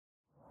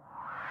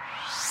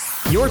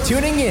You're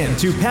tuning in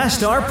to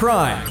Past Our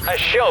Prime, a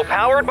show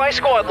powered by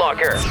Squad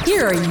Locker.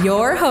 Here are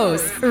your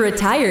hosts,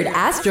 retired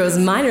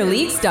Astros minor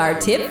league star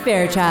Tip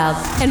Fairchild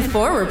and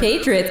former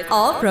Patriots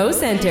All-Pro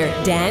center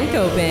Dan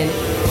Copen.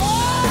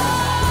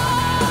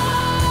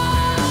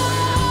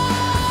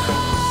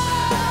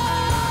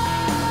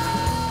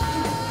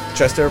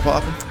 Chest hair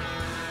popping?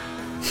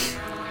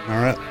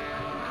 All right.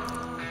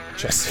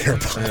 Chest hair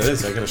popping. It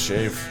is. I got to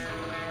shave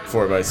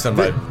before I send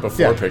my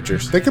before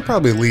pictures. They could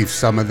probably leave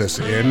some of this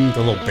in, the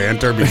little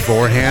banter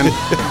beforehand.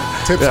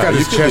 Tip's got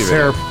his chest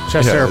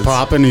hair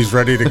popping. He's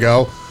ready to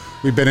go.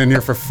 We've been in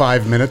here for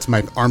 5 minutes.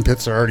 My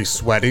armpits are already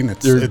sweating.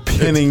 You're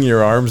pinning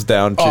your arms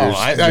down to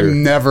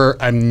I'm never,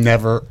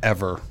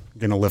 ever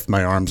going to lift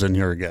my arms in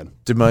here again.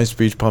 Did my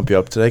speech pump you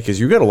up today? Because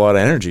you got a lot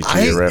of energy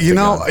to your rep.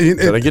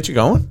 Did I get you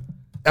going?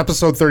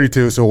 Episode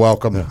 32, so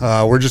welcome.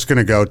 We're just going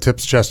to go.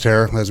 Tip's chest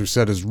hair, as we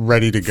said, is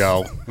ready to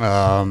go.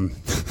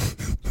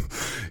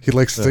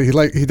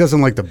 He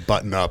doesn't like to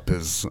button up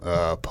his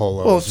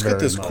polo. Well, it's got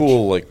this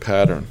cool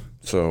pattern.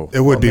 So it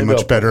would be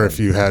much better if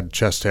you had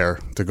chest hair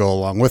to go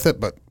along with it,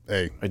 but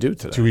hey, I do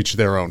today. To each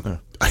their own. Yeah.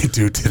 I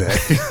do today.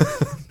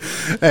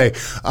 Hey,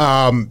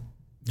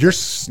 your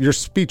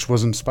speech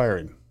was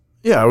inspiring.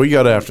 Yeah, we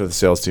got after the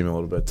sales team a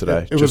little bit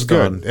today. It was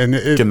good, and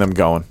getting them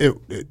going. It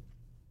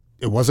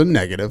wasn't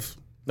negative.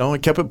 No, I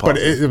kept it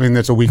positive. But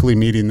it's a weekly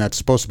meeting that's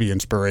supposed to be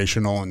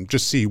inspirational and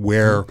just see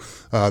where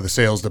the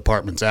sales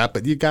department's at.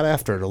 But you got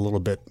after it a little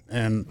bit.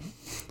 And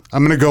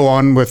I'm going to go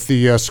on with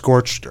the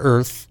scorched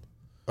earth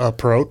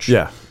approach.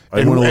 Yeah, I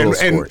went a little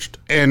scorched.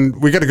 And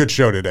we got a good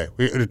show today.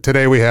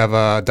 Today we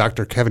have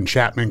Dr. Kevin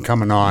Chapman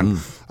coming on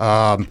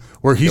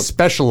where he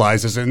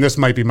specializes, and this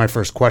might be my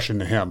first question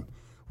to him,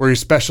 where he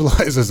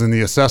specializes in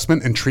the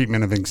assessment and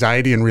treatment of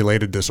anxiety and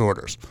related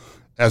disorders,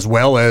 as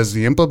well as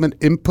the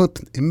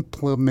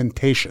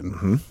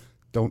implementation,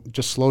 don't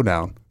just slow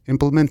down,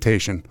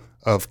 implementation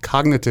of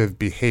cognitive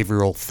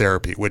behavioral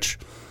therapy, which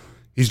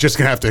he's just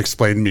going to have to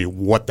explain to me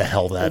what the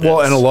hell that is.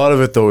 Well, and a lot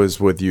of it, though, is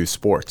with youth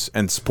sports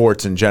and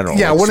sports in general.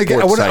 Yeah, I want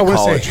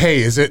to say,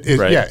 hey, is it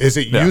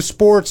youth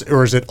sports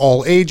or is it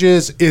all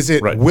ages? Is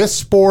it with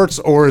sports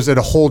or is it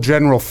a whole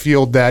general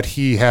field that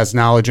he has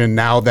knowledge in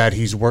now that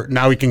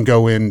now he can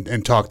go in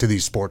and talk to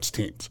these sports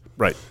teams?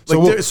 Right.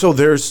 So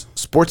there's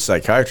sports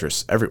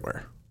psychiatrists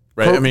everywhere,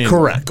 right?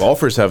 Correct.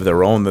 Golfers have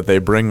their own that they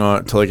bring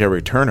on to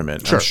every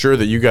tournament. Sure. I'm sure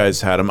that you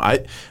guys had them.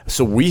 I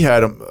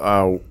had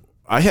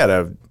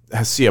to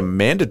see a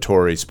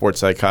mandatory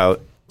sports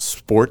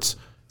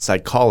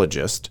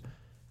psychologist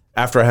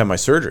after I had my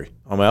surgery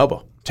on my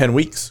elbow. 10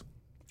 weeks.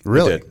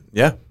 Really?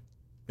 Yeah.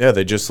 Yeah.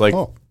 They just as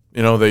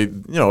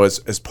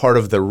part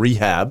of the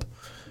rehab,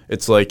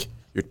 it's like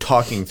you're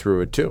talking through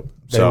it too.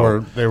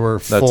 They were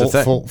full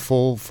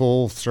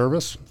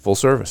service. Full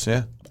service,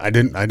 yeah. I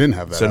didn't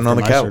have that. Sitting on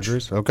the couch.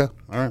 Surgeries. Okay, all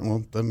right.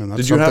 Well, that's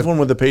did you have one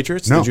with the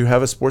Patriots? No. Did you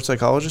have a sports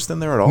psychologist in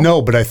there at all?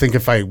 No, but I think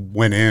if I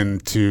went in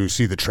to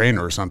see the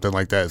trainer or something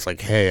like that, it's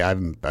like, hey,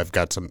 I've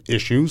got some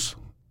issues.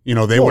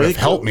 They would have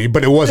helped me,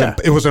 but it wasn't.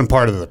 Yeah. It wasn't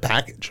part of the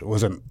package. It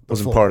wasn't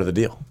part of the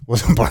deal.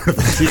 Wasn't part of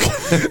the deal.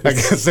 I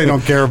guess they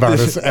don't care about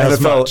us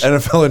as much.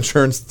 NFL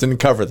insurance didn't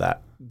cover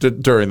that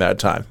during that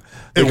time.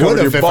 It would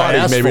have your body,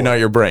 maybe not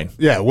your brain.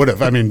 Yeah, it would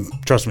have. I mean,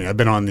 trust me, I've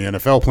been on the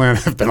NFL plan.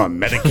 I've been on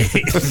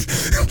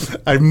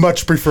Medicaid. I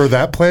much prefer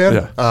that plan.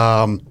 Yeah.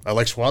 I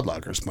like Squad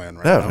Locker's plan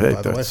by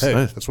the way. Hey,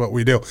 nice. That's what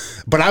we do.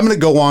 But I'm going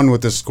to go on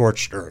with this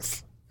scorched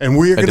earth, and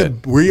we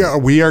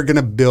are going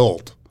to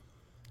build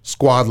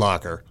Squad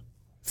Locker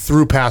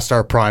through Past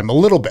Our Prime a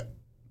little bit.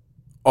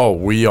 Oh,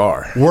 we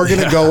are. We're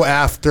going to go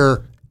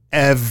after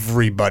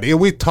everybody.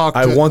 And we talked.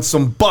 I want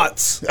some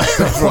butts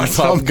from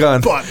Top Gun.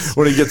 Butts.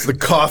 When he gets the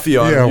coffee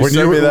on. Yeah, you when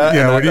sent me that.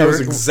 Yeah, that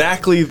was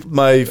exactly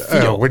my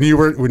feel. When he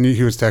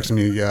was texting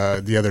me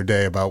the other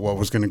day about what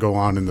was going to go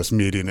on in this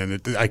meeting,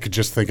 and I could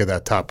just think of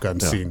that Top Gun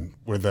scene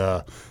with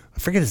I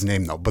forget his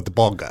name though, but the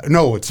bald guy.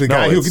 No, it's the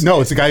guy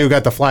it's the guy who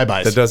got the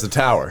flybys. That does the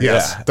tower.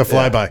 Yes, the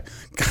flyby.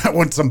 I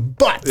want some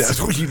butts. Yeah,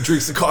 that's when he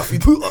drinks the coffee.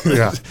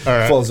 Yeah, all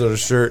right. Falls out of his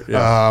shirt.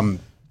 Yeah.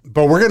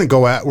 But we're gonna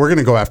go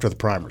after the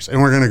primers, and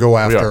we're gonna go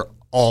after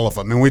all of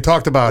them. And we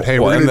talked about, hey,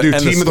 we're gonna do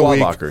team of the week.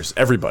 Lockers,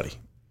 everybody.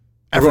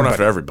 We're going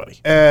after everybody.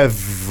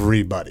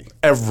 Everybody.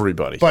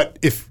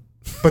 But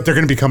they're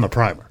gonna become a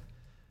primer.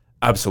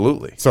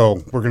 Absolutely.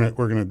 So we're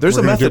gonna. There's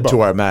a method to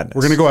our madness.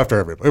 We're gonna go after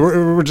everybody.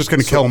 We're just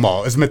gonna kill them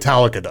all, as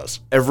Metallica does.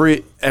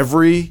 Every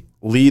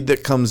lead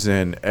that comes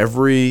in,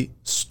 every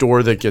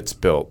store that gets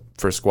built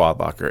for Squad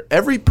Locker,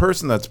 every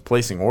person that's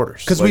placing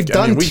orders. Because we've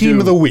done team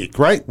of the week,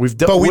 right? We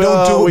do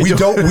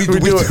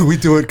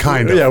it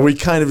kind of. Yeah, we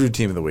kind of do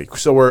team of the week.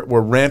 So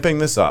we're ramping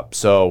this up.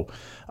 So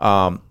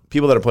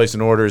people that are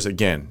placing orders,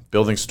 again,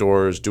 building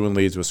stores, doing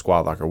leads with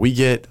Squad Locker, we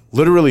get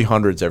literally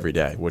hundreds every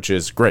day, which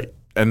is great.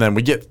 And then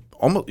we get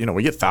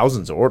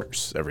thousands of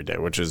orders every day,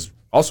 which is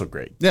also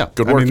great. Yeah.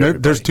 Good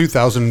work. There's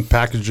 2,000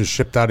 packages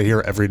shipped out of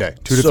here every day.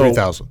 2,000 to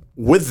 3,000.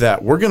 With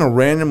that, we're going to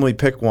randomly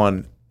pick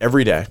one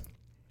every day,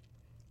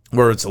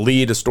 where it's a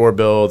lead, a store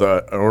build,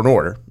 or an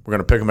order. We're going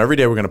to pick them every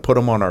day. We're going to put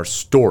them on our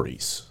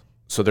stories.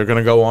 So they're going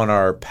to go on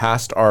our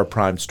past our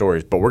prime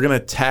stories, but we're going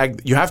to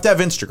tag. You have to have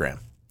Instagram.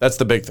 That's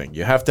the big thing.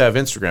 You have to have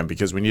Instagram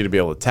because we need to be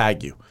able to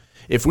tag you.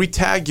 If we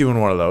tag you in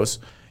one of those,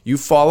 you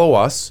follow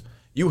us,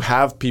 you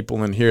have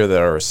people in here that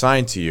are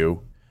assigned to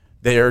you,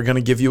 they are going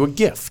to give you a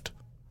gift.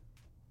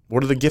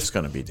 What are the gifts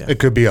going to be, Dan? It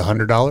could be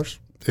 $100.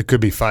 It could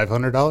be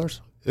 $500.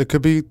 It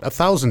could be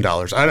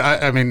 $1,000.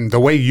 I mean, the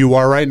way you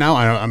are right now,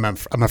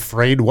 I'm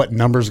afraid what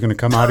number is going to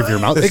come out of your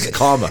mouth.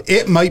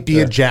 It might be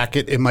a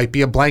jacket. It might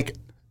be a blanket.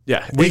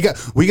 Yeah. We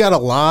got a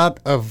lot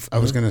of, I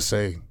was going to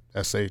say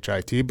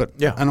SHIT, but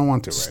Yeah. I don't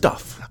want to.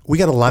 Stuff. Now. We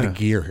got a lot of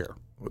gear here.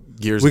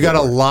 Gears. We got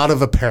a lot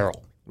of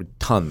apparel. with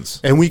tons.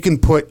 And we can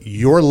put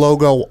your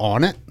logo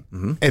on it,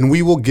 and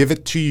we will give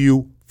it to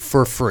you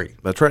for free.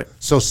 That's right.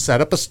 So set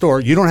up a store.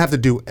 You don't have to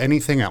do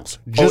anything else.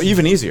 Just,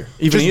 Even easier.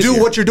 just do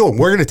what you're doing.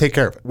 We're going to take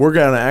care of it. We're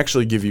going to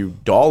actually give you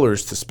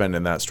dollars to spend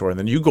in that store, and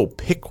then you go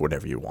pick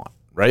whatever you want,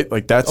 right?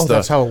 Like that's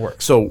that's how it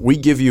works. So we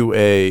give you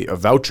a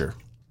voucher,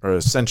 or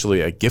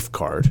essentially a gift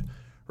card,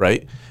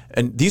 right?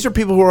 And these are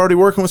people who are already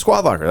working with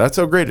Squad Locker. That's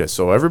how great it is.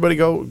 So everybody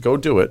go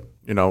do it.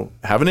 You know,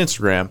 have an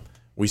Instagram.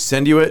 We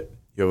send you it.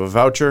 You have a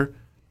voucher.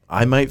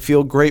 I might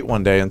feel great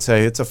one day and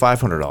say it's a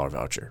 $500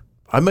 voucher.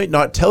 I might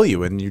not tell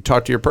you, and you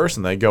talk to your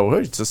person. They go, hey,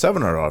 it's a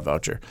 $700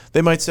 voucher.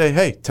 They might say,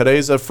 hey,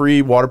 today's a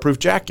free waterproof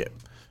jacket.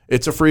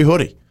 It's a free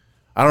hoodie.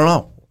 I don't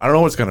know. I don't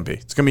know what it's going to be.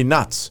 It's going to be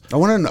nuts. I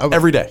want to know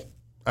Every day.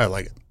 I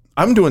like it.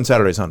 I'm doing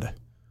Saturday, Sunday.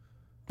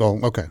 Well,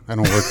 okay. I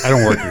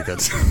don't work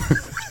weekends.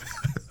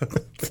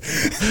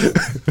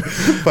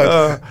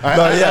 But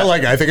I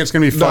like it. I think it's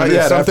going to be fun. Not yet,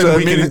 It's something after the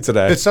we meeting can.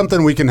 today. It's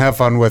something we can have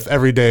fun with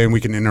every day, and we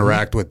can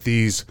interact with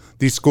these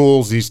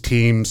schools, these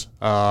teams,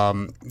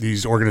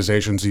 these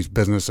organizations, these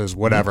businesses,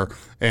 whatever.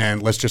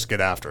 And let's just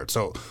get after it.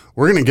 So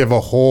we're going to give a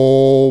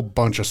whole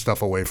bunch of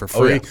stuff away for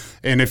free. yeah.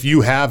 And if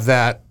you have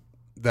that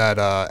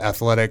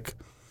athletic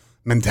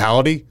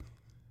mentality,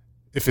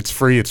 if it's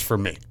free, it's for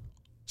me.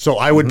 So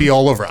I would be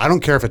all over. I don't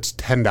care if it's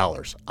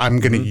 $10. I'm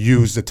going to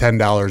use the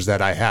 $10 that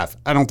I have.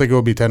 I don't think it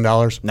would be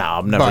 $10. No,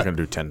 I'm never going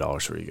to do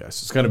 $10 for you guys.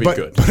 It's going to be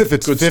good. But if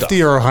it's Good 50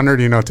 stuff. or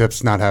 100,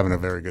 Tip's not having a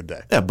very good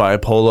day. Yeah, buy a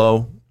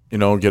polo,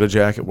 get a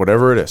jacket,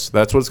 whatever it is.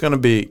 That's what it's going to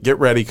be. Get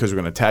ready because we're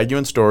going to tag you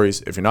in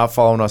stories. If you're not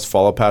following us,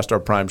 follow Past Our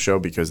Prime Show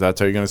because that's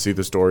how you're going to see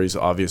the stories,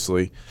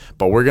 obviously.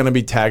 But we're going to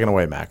be tagging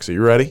away, Max. Are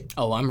you ready?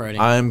 Oh, I'm ready.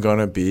 I'm going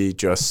to be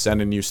just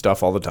sending you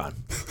stuff all the time.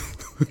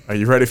 Are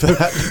you ready for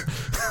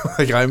that?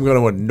 Like I'm going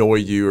to annoy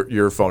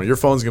your phone. Your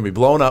phone's going to be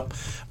blowing up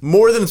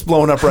more than it's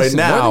blowing up right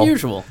now. More than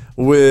usual.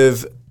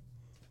 With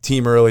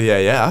Team Early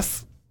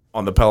AF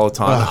on the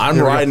Peloton. I'm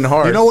here we go. riding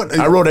hard. You know what?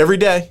 I rode every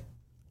day.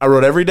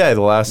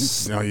 the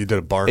last No, you did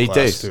a bar 8 class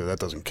days. too. That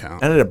doesn't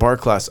count. I did a bar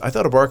class. I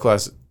thought a bar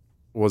class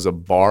was a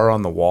bar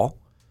on the wall.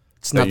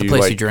 It's not that the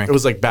place like, you drink. It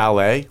was like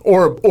ballet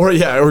or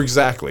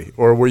exactly.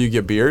 Or where you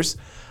get beers.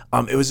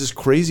 It was this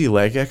crazy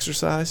leg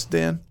exercise,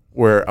 Dan,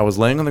 where I was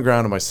laying on the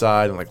ground on my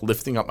side and like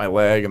lifting up my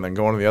leg and then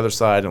going to the other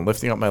side and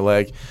lifting up my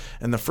leg.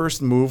 And the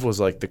first move was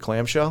like the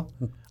clamshell.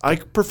 I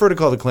prefer to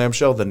call the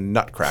clamshell the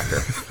nutcracker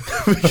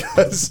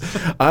because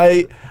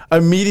I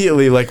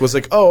immediately was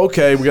like, oh,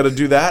 okay, we got to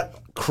do that,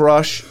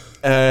 crush.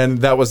 And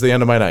that was the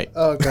end of my night.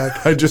 Oh God!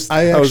 I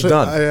was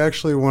done. I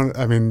actually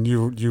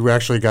you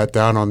actually got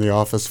down on the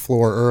office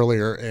floor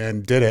earlier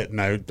and did it,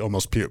 and I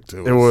almost puked.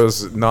 It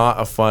was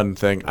not a fun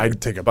thing. I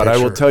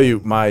will tell you,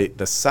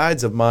 the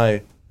sides of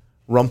my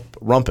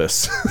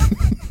rumpus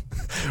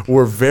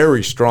were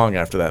very strong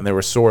after that, and they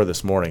were sore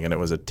this morning. And it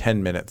was a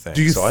 10-minute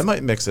thing, so I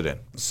might mix it in.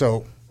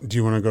 So, do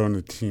you want to go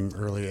into Team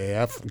Early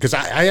AF? Because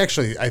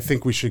I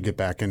think we should get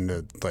back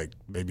into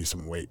maybe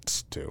some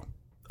weights too.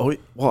 Oh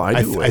well,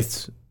 I do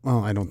weights.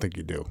 Well, I don't think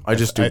you do. I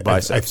just do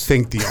biceps. I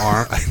think the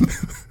arm.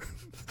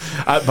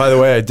 By the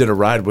way, I did a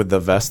ride with the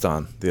vest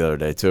on the other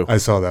day too. I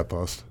saw that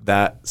post.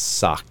 That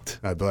sucked.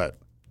 I bet.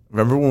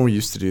 Remember when we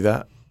used to do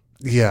that?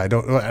 Yeah, I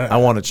don't. I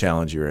want to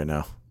challenge you right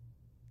now.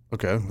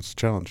 Okay, what's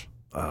the challenge?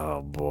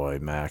 Oh boy,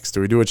 Max,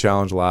 do we do a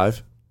challenge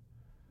live?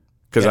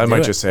 Because Yeah, I do might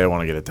it. just say I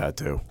want to get a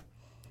tattoo,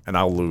 and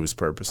I'll lose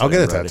purposely. I'll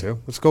get a already.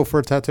 tattoo. Let's go for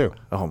a tattoo.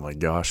 Oh my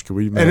gosh, can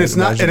we? And it's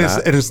not. imagine And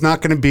that? it's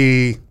not going to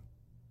be.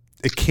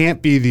 It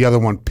can't be the other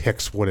one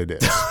picks what it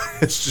is.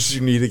 It's just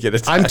you need to get a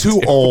tattoo. I'm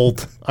too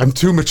old. I'm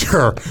too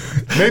mature.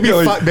 Maybe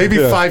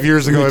 5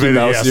 years ago. Mickey I made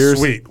Mouse it. Yeah, ears,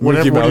 sweet. Mickey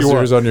Whatever. What Mouse do you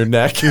ears want? on your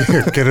neck.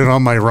 Get it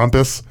on my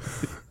rumpus.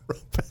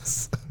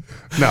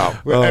 No,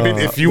 I mean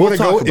if you we'll want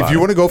to talk go, about if you it.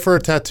 want to go for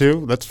a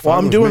tattoo, that's fine. Well,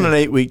 I'm with doing me.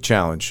 an 8-week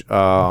challenge.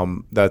 I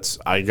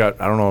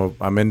don't know.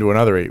 I'm into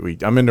another 8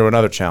 week. I'm into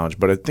another challenge,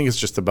 but I think it's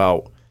just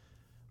about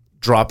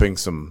dropping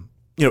some,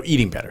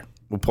 eating better.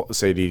 We'll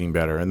say eating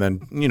better, and then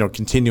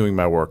continuing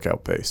my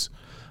workout pace.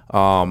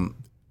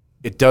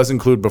 It does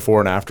include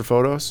before and after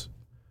photos.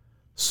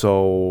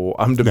 So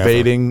I'm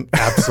debating.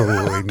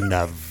 Absolutely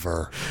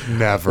never.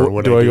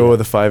 Would Do I do go that.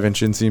 with a 5-inch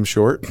inseam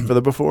short for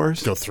the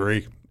befores? Go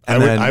 3?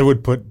 And then- I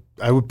would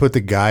put the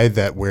guy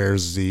that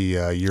wears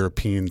the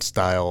European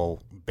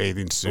style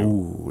bathing suit,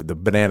 Ooh, the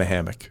banana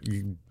hammock.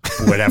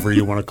 whatever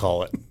you want to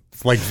call it.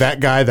 like that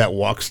guy that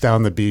walks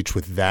down the beach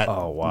with that.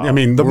 Oh wow! I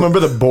mean, remember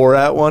the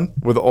Borat one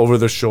with over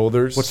the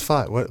shoulders? what's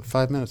 5? What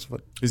 5 minutes?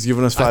 What? He's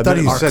giving us I 5 thought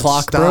he minutes. said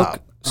Clock stop.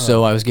 broke,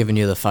 so I was giving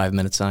you the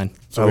 5-minute sign.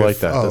 So I we like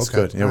have- that. oh, That's okay.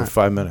 good. Yeah, All we're right.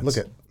 5 minutes. Look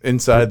at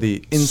inside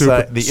the inner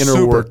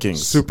super,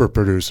 workings. Super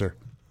producer.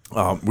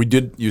 We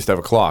did used to have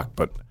a clock,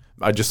 but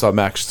I just saw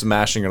Max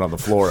smashing it on the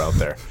floor out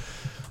there.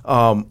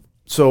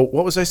 So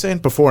what was I saying?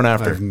 Before and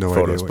after I have no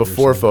idea photos. what you're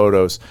Before saying.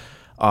 photos,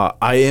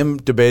 I am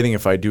debating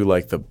if I do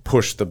like the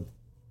push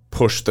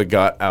the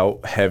gut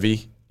out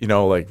heavy, you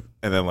know, like,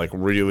 and then like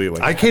really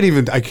like I can't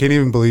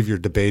even believe you're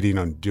debating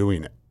on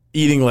doing it.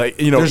 eating like,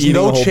 you know, There's eating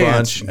no a whole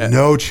chance, bunch.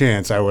 no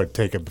chance I would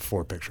take a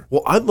before picture.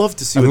 Well, I'd love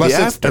to see what the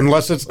after.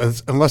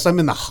 Unless I'm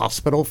in the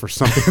hospital for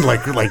something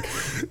like life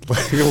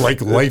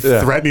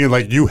threatening,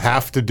 like you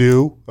have to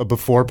do a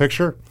before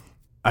picture.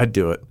 I'd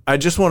do it. I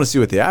just want to see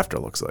what the after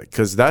looks like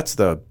because that's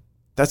the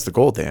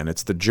goal, Dan.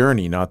 It's the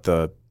journey, not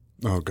the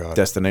Oh God,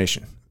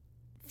 destination.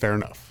 fair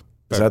enough.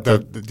 Is that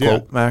the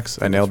quote, Max?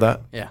 I nailed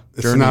that. Yeah.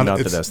 It's Journey, not the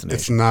it's- destination.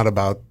 It's not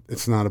about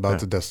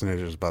the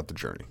destination. It's about the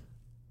journey.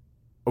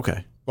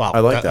 Okay. Wow, I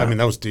like that. I mean,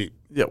 that was deep.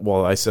 Yeah.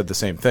 Well, I said the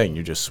same thing.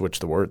 You just switched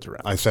the words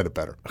around. I said it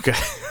better. Okay.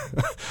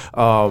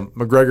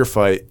 McGregor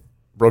fight,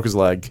 broke his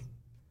leg.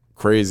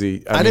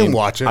 Crazy. I didn't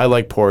watch it. I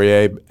like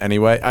Poirier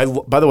anyway.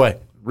 By the way,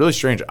 really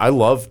strange. I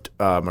loved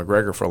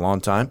McGregor for a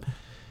long time.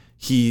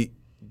 He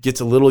gets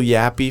a little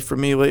yappy for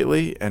me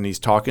lately, and he's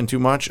talking too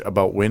much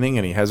about winning,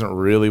 and he hasn't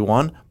really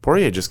won.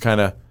 Poirier just kind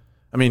of,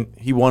 I mean,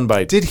 he won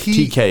by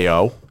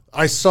TKO.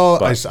 I saw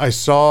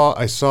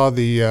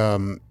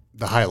the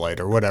highlight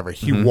or whatever.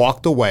 He Mm-hmm.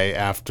 walked away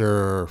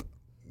after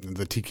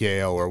the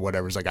TKO or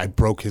whatever. It's like, I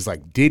broke his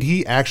leg. Did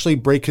he actually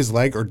break his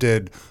leg, or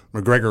did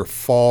McGregor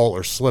fall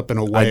or slip in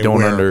a way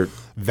where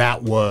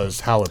that was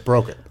how it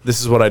broke it?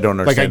 This is what I don't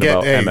understand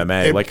about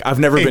MMA. Like, I've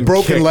never been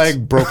broken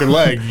kicked. broken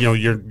leg. You know,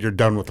 you're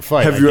done with the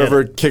fight. Have you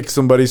ever kicked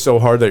somebody so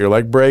hard that your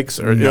leg breaks?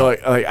 Or you're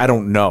like, I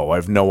don't know. I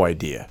have no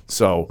idea.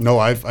 So No,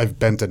 I've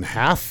bent in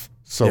half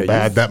so Yeah,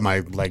 bad that my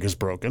leg is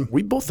broken.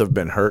 we both have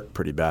been hurt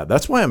pretty bad.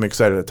 That's why I'm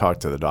excited to talk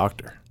to the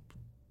doctor.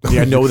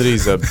 Yeah, I know that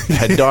he's a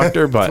head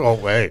doctor, but Oh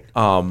wait,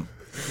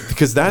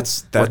 because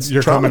that's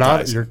you're coming out.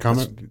 traumatizing. You're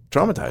coming.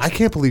 That's traumatizing. I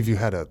can't believe you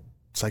had a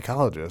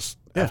psychologist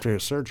after your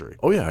surgery.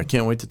 Oh yeah, I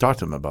can't wait to talk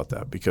to him about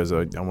that because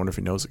I wonder if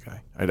he knows the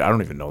guy. I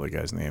don't even know the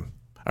guy's name.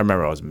 I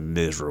remember I was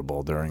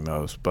miserable during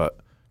those, but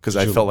because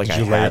I felt like I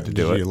had to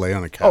do Did it. you lay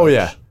on a couch? Oh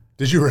yeah.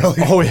 Did you really?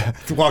 Oh yeah.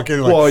 Walk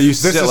in like, Well, you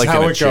this sit is like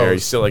how in a it chair. You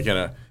goes. sit like in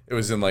a. It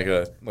was in like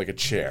a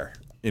chair.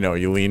 You know,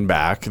 you lean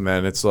back, and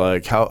then it's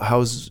like,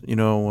 how's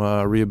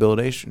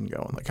rehabilitation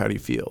going? Like, how do you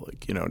feel?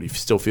 Like, you know, do you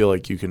still feel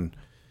like you can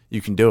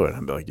do it?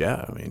 I'd be like,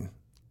 yeah. I mean,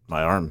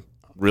 my arm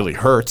really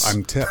hurts.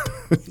 I'm tip.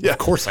 Yeah. Of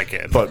course I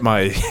can. But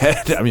my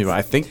head, I mean,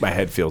 I think my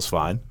head feels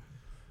fine.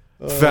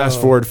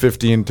 Fast forward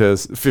 15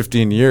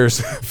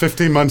 years.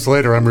 15 months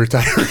later, I'm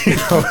retiring.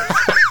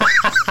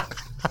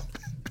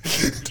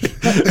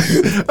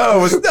 Oh,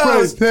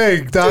 it was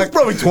Hey, Doc. it's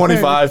probably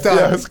 25. Hey, Doc,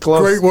 Yeah, it's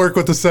close. Great work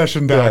with the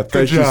session, Doc. Yeah, Good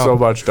thank you job. so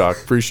much, Doc.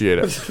 Appreciate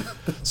it.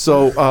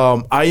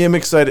 So I am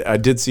excited. I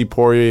did see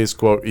Poirier's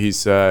quote. He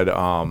said,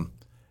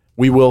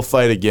 we will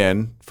fight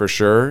again for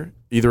sure,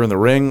 either in the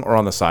ring or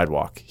on the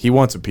sidewalk. He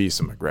wants a piece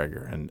of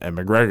McGregor. And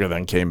McGregor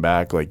then came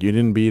back like, you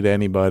didn't beat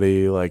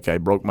anybody. Like, I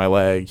broke my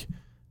leg.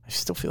 I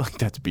still feel like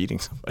that's beating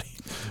somebody.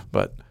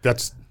 But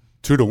That's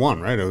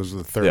 2-1, right? It was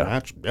the third Yeah.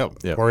 match. Yep.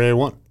 Yeah. Poirier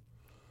won.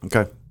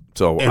 okay.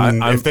 So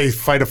And I'm if they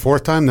fight a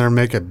fourth time, they'll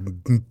make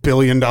 $1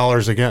 billion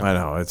again. I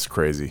know, it's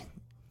crazy.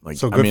 Like,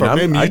 So good for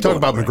him. You talk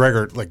about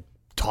McGregor, like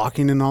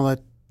talking and all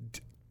that.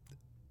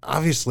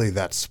 Obviously,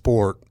 that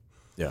sport,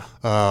 Yeah.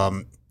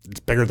 it's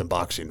bigger than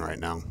boxing right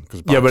now.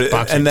 Yeah, but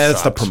boxing and then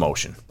it's the sucks.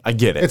 promotion. I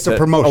get it. It's the That-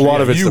 promotion. A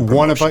lot of it's you the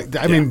want to promotion.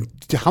 fight. I mean,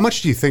 how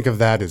much do you think of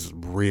that is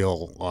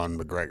real on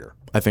McGregor?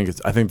 I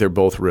think they're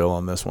both real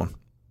on this one,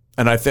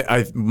 and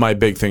my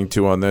big thing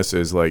too on this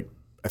is like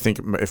I think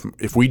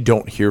if we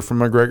don't hear from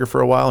McGregor for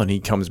a while and he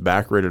comes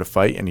back ready to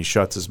fight and he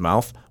shuts his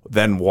mouth,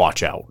 then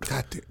watch out.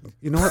 God, dude,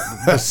 you know what?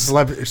 The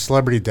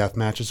celebrity death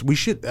matches. We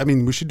should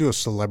do a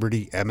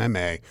celebrity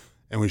MMA,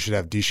 and we should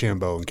have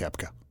DeChambeau and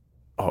Koepka.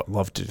 Oh, I'd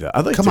love to do that.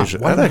 I'd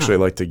why not? actually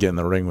like to get in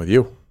the ring with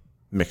you,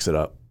 mix it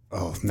up.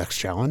 Oh, next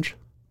challenge.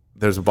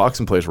 There's a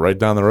boxing place right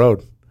down the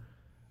road.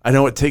 I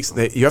know it takes.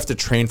 You have to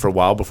train for a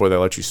while before they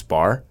let you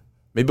spar.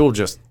 Maybe we'll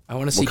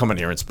come in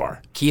here and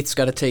spar. Keith's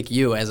got to take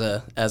you as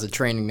a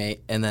training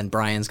mate, and then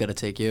Brian's got to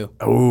take you.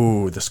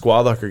 Oh, the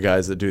Squad Locker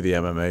guys that do the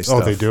MMA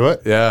stuff. Oh, they do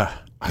it? Yeah.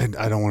 I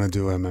don't want to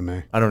do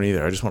MMA. I don't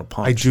either. I just want to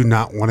punch. I do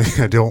not want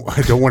to. I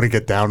don't want to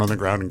get down on the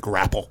ground and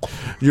grapple.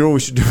 You know what we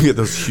should do? Get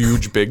those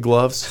huge big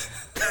gloves.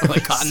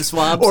 Like cotton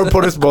swabs. Or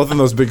put us both in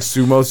those big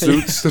sumo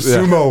suits. The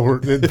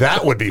sumo,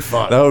 that would be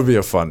fun. That would be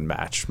a fun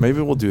match.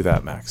 Maybe we'll do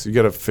that, Max. You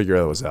got to figure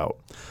those out.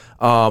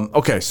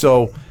 Okay,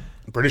 so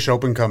British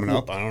Open coming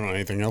up. I don't know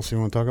anything else you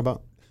want to talk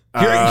about.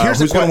 who's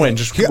the gonna que- win?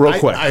 Just real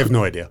quick. I have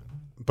no idea.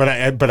 But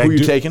I who are you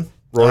taking?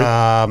 Roy?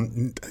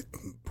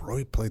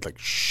 Roy played like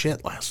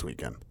shit last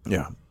weekend.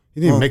 Yeah.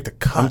 He didn't even make the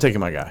cut. I'm taking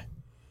my guy,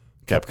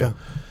 Koepka.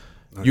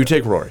 You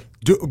take Rory.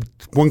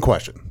 One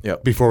question.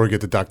 Yep. Before we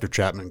get to Dr.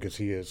 Chapman, because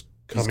he's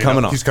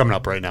coming up. He's coming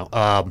up right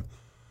now.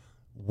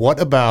 What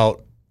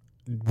about?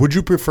 Would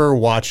you prefer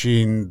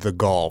watching the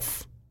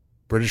golf,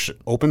 British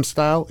Open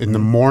style, in the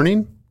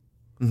morning,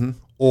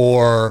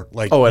 or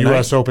like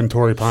U.S. Open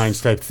Torrey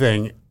Pines type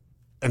thing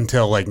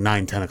until like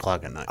 9, 10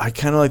 o'clock at night? I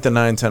kind of like the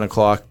 9, 10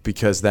 o'clock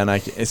because then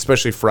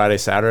especially Friday,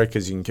 Saturday,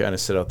 because you can kind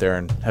of sit out there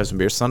and have some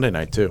beer. Sunday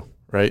night too,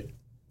 right?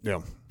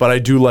 Yeah. But I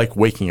do like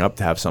waking up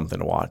to have something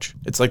to watch.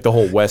 It's like the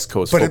whole West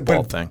Coast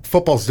football thing.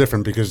 Football's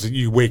different because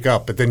you wake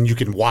up, but then you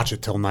can watch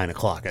it till 9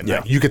 o'clock at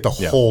night. You get the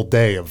whole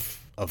day of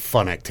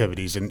fun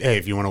activities. And hey,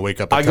 if you want to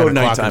wake up at 10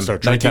 o'clock and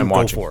start drinking,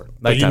 go for it.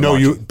 But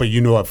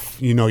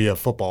you have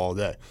football all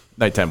day.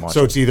 Nighttime watching.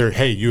 So it's either,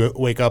 hey, you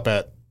wake up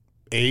at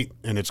 8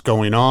 and it's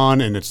going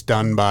on and it's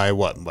done by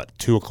what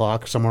 2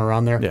 o'clock, somewhere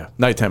around there? Yeah,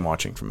 nighttime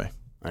watching for me.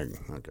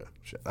 Okay.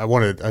 Shit. I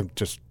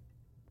just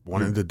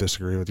wanted to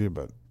disagree with you,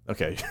 but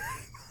okay.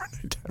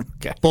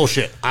 Okay.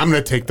 Bullshit. I'm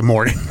going to take the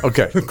morning.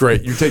 Okay,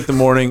 great. You take the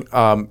morning.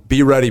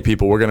 Be ready,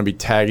 people. We're going to be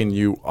tagging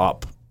you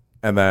up.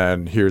 And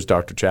then here's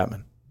Dr.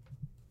 Chapman.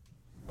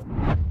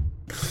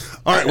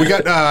 All right, we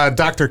got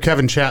Dr.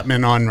 Kevin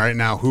Chapman on right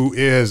now, who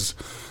is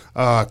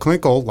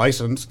clinical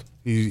licensed.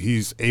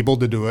 He's able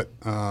to do it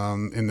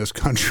in this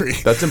country.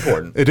 That's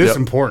important. It is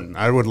important.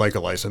 I would like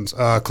a license.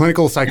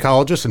 Clinical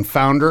psychologist and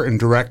founder and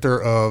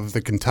director of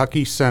the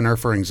Kentucky Center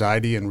for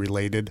Anxiety and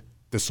Related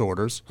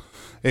Disorders.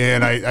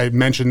 And I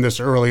mentioned this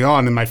early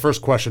on, and my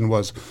first question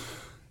was,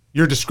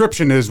 your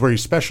description is where you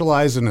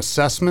specialize in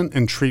assessment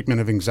and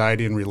treatment of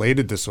anxiety and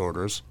related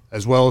disorders,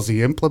 as well as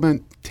the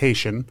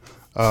implementation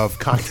of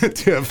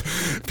cognitive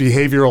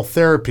behavioral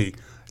therapy.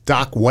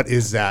 Doc, what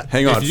is that?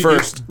 Hang on.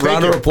 First,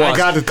 round of applause.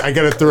 I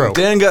got it through.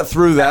 Dan got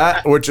through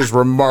that, which is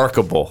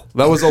remarkable.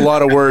 That was a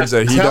lot of words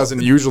that he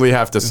doesn't usually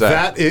have to say.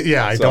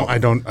 I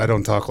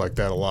don't talk like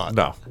that a lot.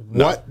 No.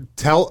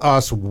 Tell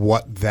us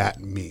what that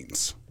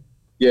means.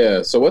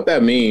 Yeah, so what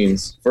that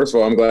means, first of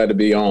all, I'm glad to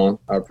be on.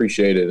 I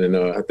appreciate it. And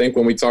I think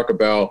when we talk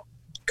about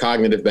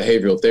cognitive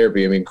behavioral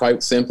therapy, I mean,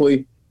 quite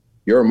simply,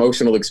 your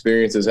emotional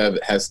experiences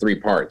has 3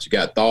 parts. You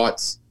got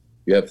thoughts,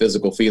 you have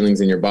physical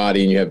feelings in your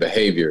body, and you have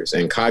behaviors.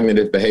 And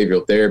cognitive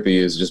behavioral therapy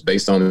is just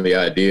based on the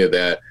idea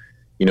that,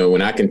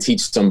 when I can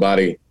teach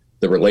somebody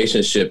the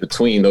relationship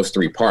between those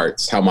 3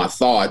 parts, how my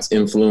thoughts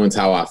influence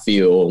how I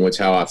feel, and which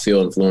how I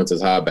feel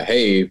influences how I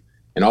behave.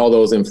 And all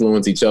those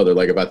influence each other.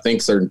 Like if I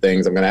think certain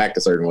things, I'm going to act a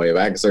certain way. If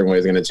I act a certain way,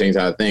 it's going to change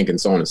how I think, and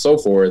so on and so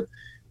forth.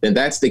 Then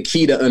that's the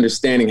key to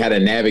understanding how to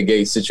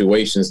navigate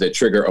situations that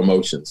trigger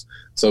emotions.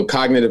 So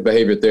cognitive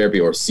behavior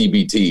therapy, or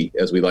CBT,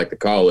 as we like to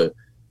call it,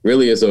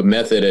 really is a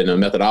method and a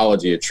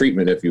methodology, a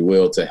treatment, if you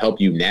will, to help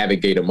you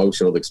navigate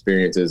emotional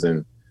experiences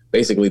and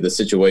basically the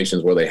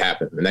situations where they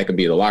happen. And that could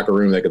be in the locker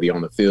room, that could be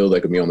on the field,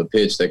 that could be on the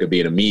pitch, that could be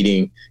in a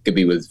meeting, it could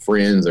be with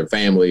friends or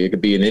family, it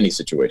could be in any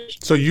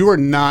situation. So you are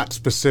not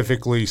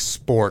specifically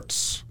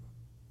sports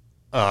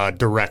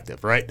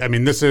directive, right? I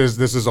mean, this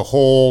is a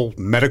whole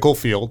medical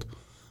field,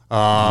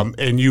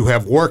 and you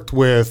have worked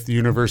with the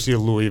University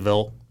of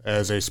Louisville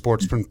as a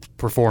sports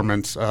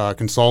performance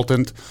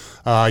consultant.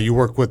 You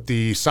work with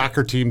the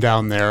soccer team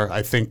down there,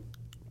 I think,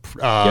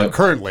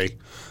 currently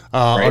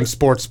on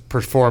sports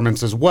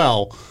performance as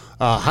well.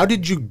 How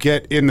did you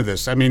get into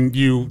this? I mean,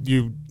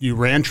 you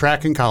ran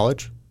track in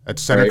college at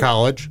Center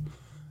College.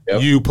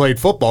 Yep. You played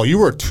football. You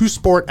were a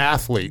 2-sport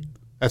athlete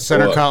at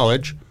Center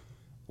College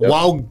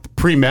while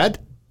pre-med?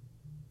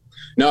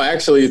 No,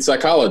 actually, it's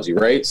psychology,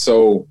 right?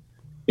 So,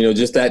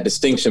 just that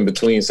distinction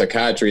between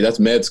psychiatry, that's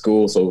med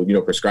school. So,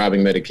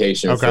 prescribing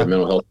medication for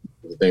mental health,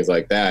 things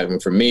like that.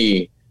 And for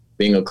me,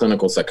 being a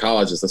clinical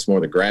psychologist, that's more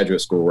the graduate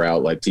school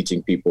route, like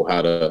teaching people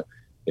how to,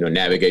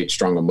 navigate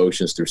strong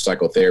emotions through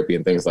psychotherapy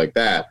and things like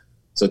that.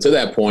 So to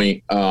that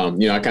point,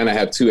 I kind of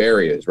have 2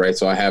 areas, right?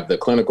 So I have the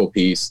clinical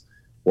piece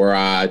where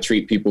I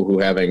treat people who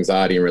have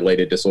anxiety and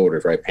related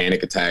disorders, right?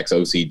 Panic attacks,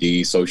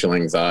 OCD, social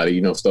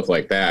anxiety, stuff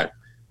like that.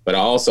 But I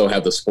also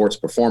have the sports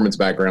performance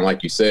background,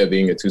 like you said,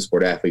 being a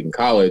 2-sport athlete in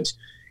college.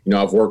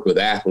 I've worked with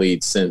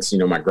athletes since,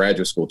 my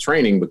graduate school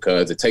training,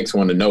 because it takes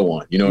one to know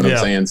one, you know what I'm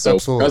saying? So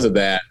because of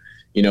that,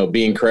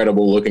 being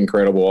credible, looking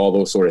credible, all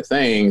those sort of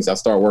things, I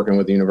started working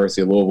with the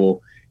University of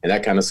Louisville. And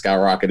that kind of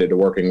skyrocketed to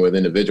working with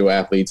individual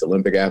athletes,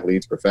 Olympic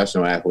athletes,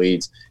 professional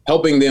athletes,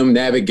 helping them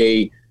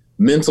navigate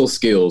mental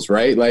skills,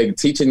 right? Like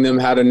teaching them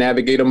how to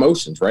navigate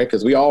emotions, right?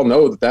 Because we all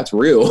know that that's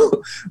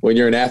real when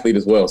you're an athlete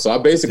as well. So I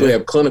basically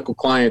have clinical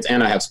clients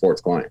and I have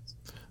sports clients.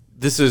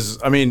 This is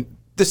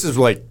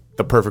like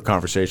the perfect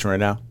conversation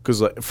right now.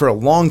 Because for a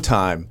long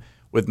time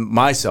with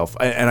myself,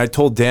 and I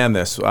told Dan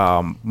this,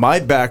 my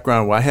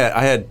background, I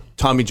had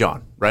Tommy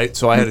John, right?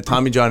 So I had a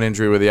Tommy John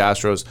injury with the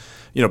Astros.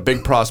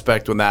 Big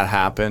prospect when that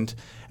happened.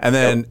 And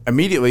then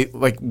immediately,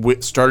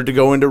 started to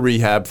go into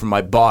rehab for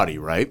my body,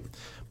 right?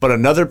 But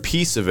another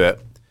piece of it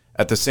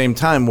at the same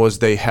time was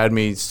they had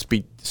me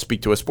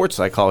speak to a sports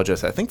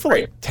psychologist, I think for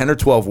 10 or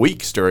 12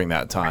 weeks during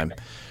that time,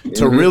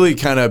 to really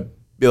kind of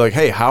be like,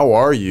 hey, how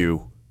are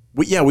you?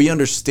 We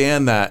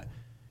understand that,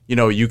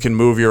 you can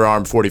move your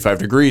arm 45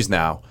 degrees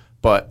now,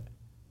 but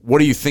what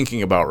are you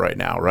thinking about right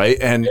now, right?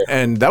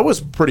 And that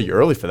was pretty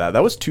early for that.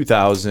 That was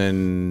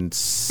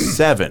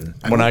 2007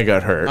 when I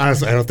got hurt.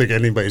 Honestly, I don't think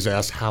anybody's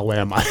asked, how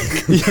am I? I'm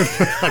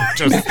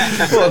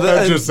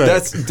just saying.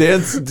 That's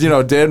Dan's,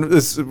 Dan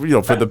is,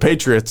 for the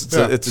Patriots, it's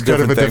a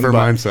different thing. Different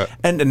mindset.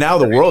 And now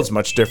the world's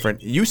much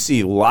different. You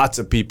see lots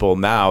of people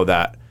now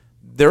that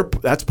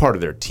that's part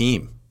of their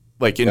team.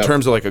 Like in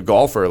terms of like a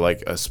golfer,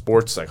 like a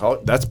sports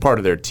psychologist, that's part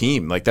of their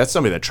team. Like that's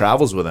somebody that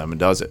travels with them and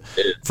does it.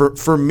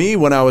 For me,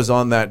 when I was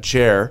on that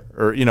chair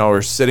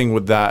or sitting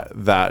with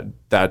that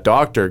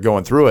doctor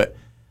going through it,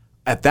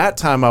 at that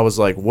time I was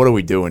like, what are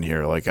we doing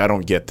here? Like, I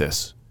don't get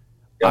this.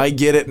 I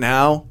get it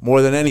now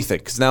more than anything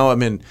because now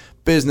I'm in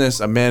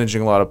business. I'm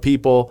managing a lot of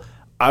people.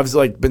 I've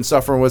been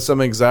suffering with some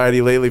anxiety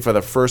lately for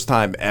the first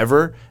time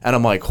ever, and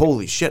I'm like,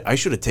 holy shit! I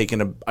should have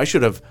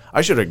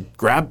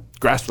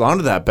grasped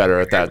onto that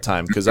better at that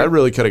time because I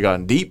really could have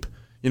gotten deep,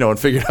 and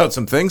figured out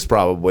some things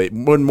probably.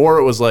 When more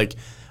it was like,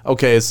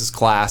 okay, this is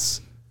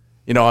class,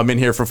 I'm in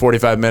here for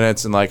 45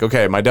 minutes and like,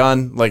 okay, am I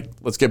done? Like,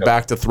 let's get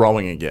back to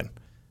throwing again.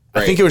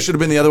 Right. I think it should have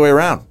been the other way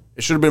around.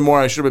 It should have been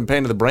more. I should have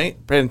been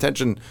paying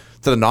attention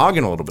to the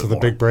noggin a little bit more. To the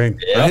big brain,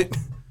 right?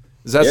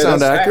 Does that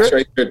sound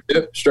accurate?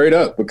 Straight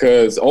up,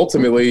 because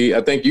ultimately,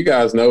 I think you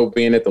guys know,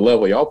 being at the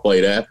level y'all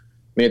played at,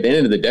 at the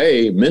end of the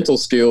day, mental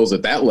skills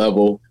at that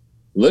level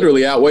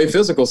literally outweigh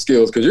physical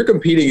skills because you're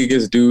competing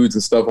against dudes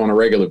and stuff on a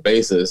regular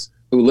basis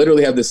who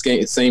literally have the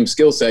same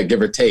skill set,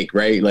 give or take,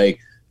 right? Like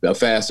a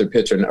faster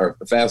pitcher or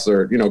a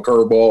faster,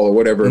 curveball or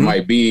whatever it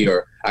might be,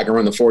 or I can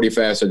run the 40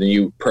 faster than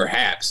you,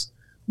 perhaps.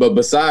 But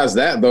besides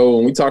that, though,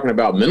 when we're talking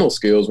about mental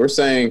skills, we're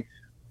saying,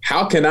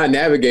 how can I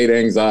navigate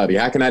anxiety?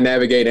 How can I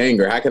navigate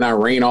anger? How can I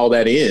rein all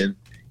that in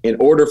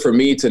order for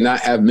me to not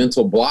have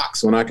mental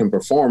blocks when I can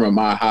perform at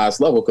my highest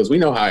level? Because we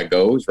know how it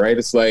goes, right?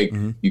 It's like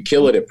you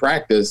kill it at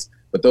practice,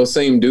 but those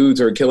same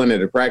dudes who are killing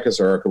it at practice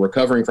or are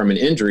recovering from an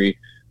injury,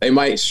 they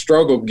might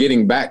struggle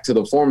getting back to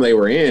the form they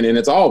were in, and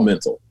it's all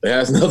mental. It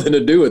has nothing to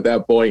do at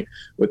that point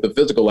with the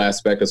physical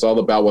aspect. It's all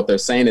about what they're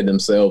saying to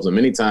themselves, and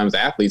many times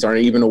athletes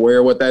aren't even aware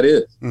of what that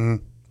is. Mm-hmm.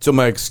 So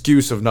my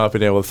excuse of not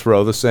being able to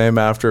throw the same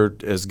after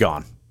is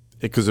gone.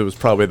 Because it was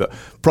probably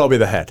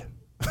the head.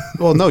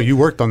 Well, no, you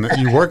worked on that.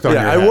 You worked on.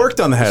 I worked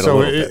on the head a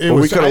little bit.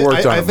 We could have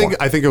worked on it more.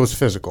 I think it was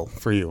physical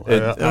for you.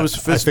 It was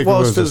physical.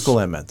 Well, it was physical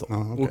and mental. Oh,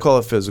 okay. We'll call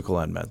it physical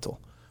and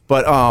mental.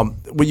 But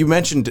what you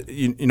mentioned,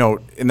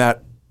 in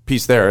that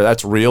piece there,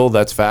 that's real.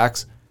 That's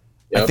facts.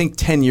 Yep. I think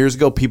 10 years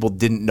ago, people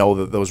didn't know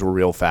that those were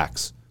real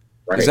facts.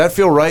 Right. Does that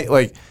feel right?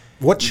 Like,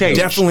 what changed?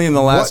 Definitely in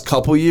the last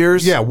couple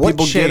years. Yeah. What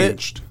people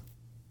changed? Get it.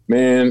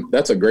 Man,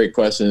 that's a great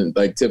question.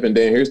 Like, Tip and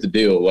Dan, here's the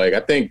deal. Like,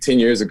 I think 10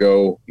 years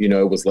ago,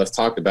 it was less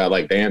talked about,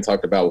 like Dan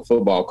talked about with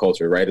football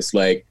culture, right? It's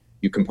like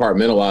you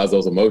compartmentalize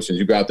those emotions.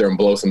 You go out there and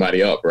blow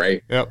somebody up,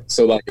 right? Yep.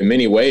 So, like, in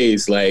many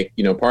ways, like,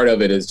 part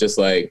of it is just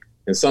like,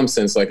 in some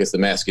sense, like it's the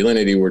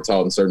masculinity we're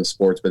taught in certain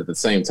sports. But at the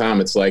same time,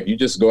 it's like you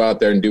just go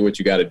out there and do what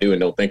you got to do and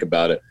don't think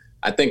about it.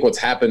 I think what's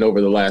happened over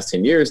the last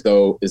 10 years,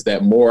 though, is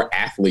that more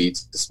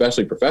athletes,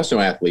 especially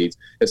professional athletes,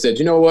 have said,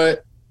 you know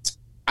what?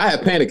 I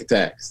have panic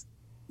attacks.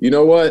 You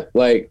know what?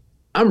 Like,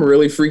 I'm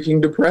really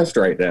freaking depressed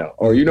right now.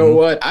 Or, you know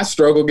what? I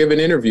struggle giving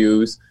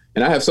interviews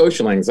and I have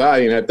social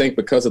anxiety. And I think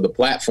because of the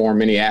platform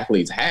many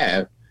athletes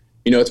have,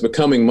 it's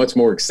becoming much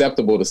more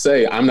acceptable to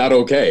say, I'm not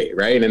okay,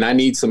 right? And I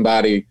need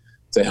somebody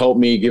to help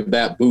me give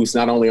that boost,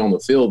 not only on the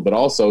field, but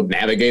also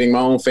navigating my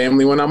own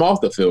family when I'm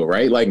off the field,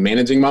 right? Like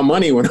managing my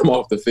money when I'm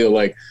off the field,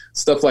 like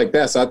stuff like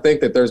that. So I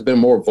think that there's been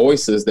more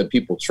voices that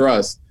people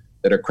trust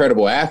that are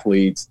credible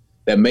athletes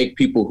that make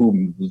people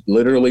who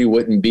literally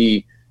wouldn't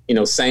be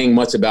saying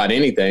much about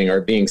anything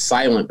or being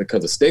silent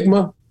because of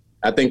stigma.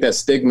 I think that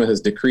stigma has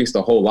decreased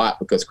a whole lot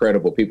because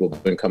credible people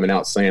have been coming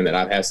out saying that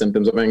I've had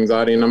symptoms of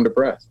anxiety and I'm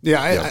depressed.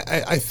 Yeah,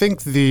 I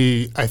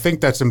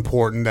think that's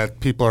important that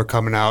people are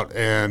coming out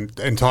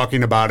and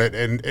talking about it,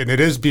 and it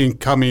is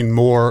becoming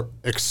more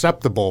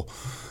acceptable.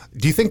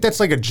 Do you think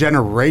that's like a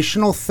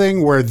generational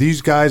thing where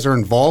these guys are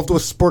involved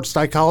with sports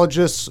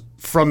psychologists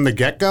from the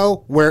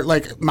get-go? Where,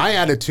 like, my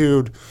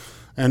attitude,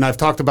 and I've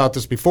talked about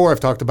this before, I've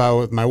talked about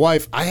it with my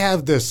wife, I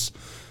have this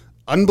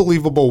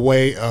unbelievable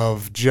way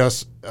of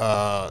just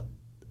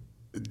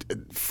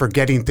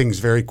forgetting things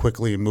very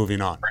quickly and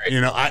moving on.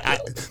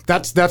 Right.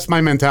 That's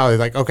my mentality.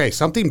 Like, okay,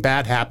 something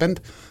bad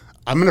happened.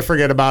 I'm going to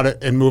forget about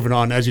it and move it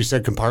on. As you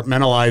said,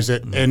 compartmentalize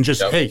it and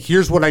just, hey,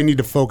 here's what I need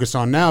to focus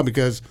on now,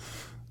 because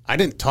I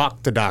didn't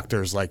talk to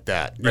doctors like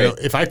that. Right.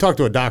 If I talked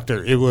to a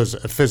doctor, it was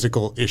a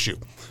physical issue.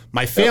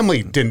 My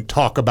family didn't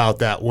talk about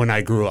that when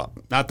I grew up.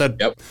 Not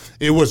that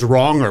it was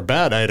wrong or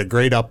bad. I had a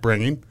great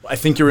upbringing. I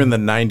think you're in the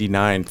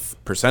 99th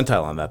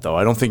percentile on that, though.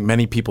 I don't think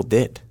many people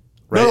did.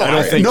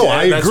 Right? No,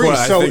 I agree.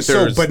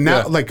 But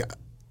now, yeah.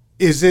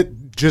 Is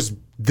it just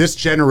this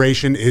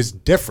generation is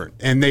different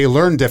and they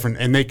learn different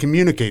and they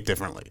communicate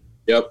differently?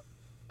 Yep.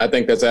 I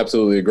think that's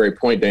absolutely a great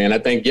point, Dan. I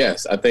think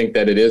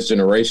that it is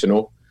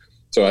generational.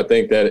 So I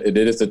think that it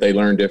is that they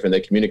learn different.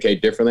 They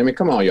communicate differently. I mean,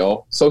 come on,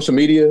 y'all. Social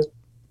media,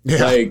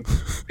 like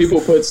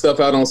people put stuff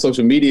out on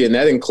social media, and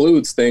that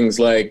includes things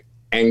like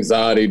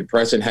anxiety,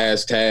 depression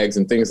hashtags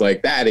and things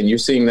like that. And you're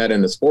seeing that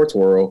in the sports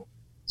world.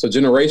 So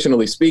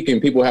generationally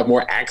speaking, people have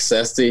more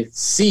access to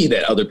see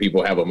that other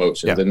people have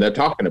emotions and they're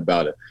talking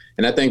about it.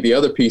 And I think the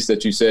other piece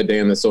that you said,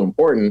 Dan, that's so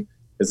important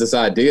is this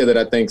idea that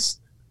I think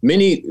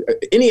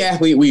any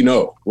athlete we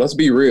know, let's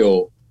be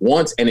real,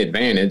 wants an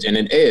advantage and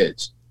an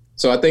edge.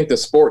 So I think the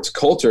sports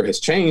culture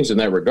has changed in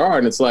that regard.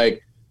 And it's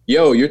like,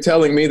 yo, you're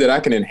telling me that I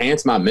can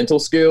enhance my mental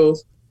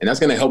skills and that's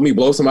going to help me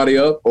blow somebody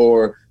up,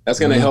 or that's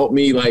going to help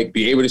me like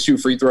be able to shoot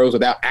free throws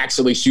without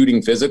actually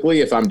shooting physically.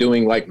 If I'm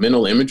doing like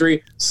mental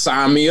imagery,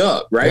 sign me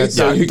up, right? Yeah,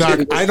 so Doc,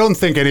 I don't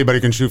think anybody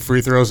can shoot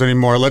free throws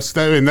anymore.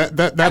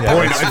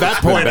 That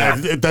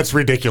point, that's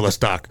ridiculous,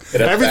 Doc.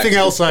 Everything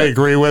else I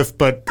agree with,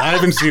 but I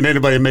haven't seen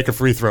anybody make a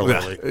free throw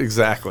lately.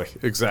 Exactly.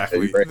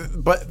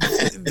 But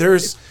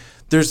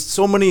there's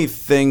so many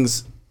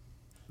things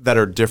that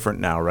are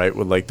different now, right?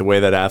 With like the way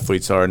that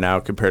athletes are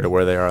now compared to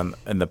where they are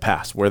in the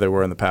past, where they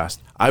were in the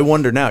past. I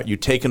wonder now, you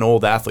take an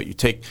old athlete, you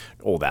take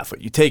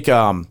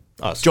Joe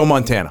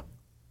Montana,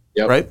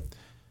 right?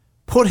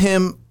 Put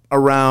him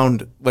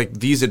around like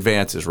these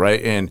advances,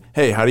 right? And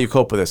hey, how do you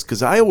cope with this?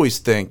 Because I always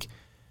think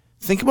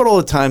about all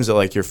the times that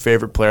like your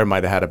favorite player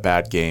might have had a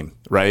bad game,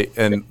 right?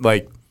 And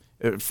like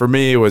for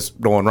me, it was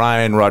Nolan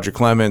Ryan, Roger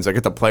Clemens. I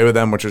get to play with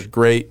them, which is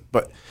great.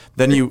 But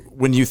then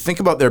when you think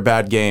about their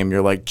bad game,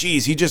 you're like,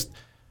 geez,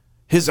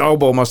 his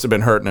elbow must have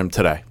been hurting him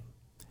today.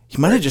 He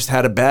might have just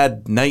had a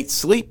bad night's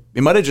sleep.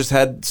 He might have just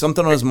had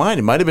something on his mind.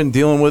 He might have been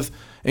dealing with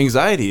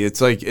anxiety.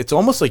 It's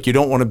almost like you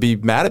don't want to be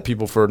mad at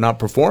people for not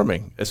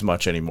performing as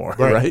much anymore,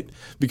 right?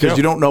 Because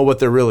you don't know what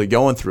they're really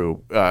going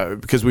through.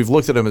 Because we've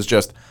looked at them as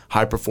just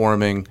high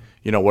performing,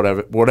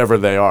 whatever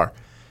they are.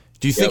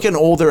 Do you think an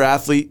older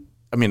athlete?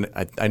 I mean,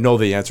 I know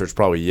the answer is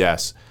probably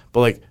yes,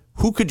 but like,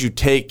 who could you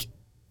take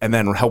and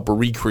then help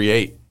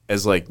recreate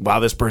as like, wow,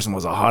 this person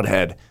was a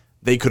hothead.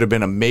 They could have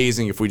been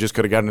amazing if we just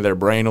could have gotten into their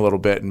brain a little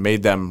bit and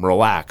made them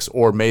relax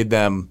or made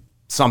them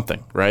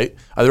something, right?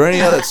 Are there any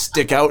that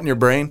stick out in your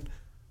brain?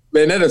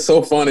 Man, that is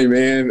so funny,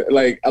 man.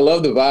 Like, I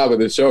love the vibe of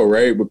the show,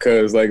 right?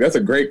 Because like, that's a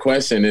great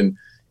question. And,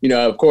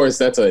 of course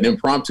that's an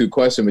impromptu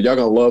question, but y'all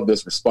gonna love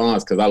this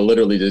response. Cause I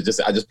literally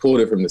I just pulled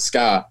it from the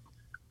sky.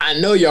 I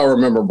know y'all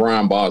remember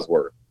Brian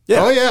Bosworth.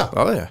 Yeah.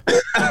 Oh yeah.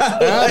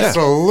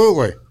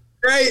 Absolutely.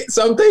 Right.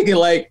 So I'm thinking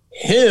like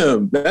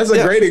him. That's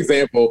a great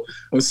example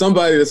of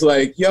somebody that's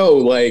like, yo,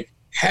 like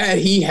had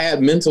he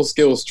had mental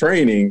skills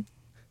training,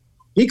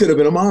 he could have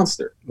been a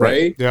monster.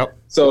 Right. Yep.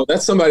 So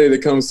that's somebody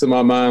that comes to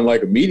my mind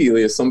like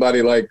immediately as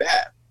somebody like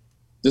that.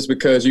 Just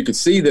because you could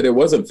see that it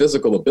wasn't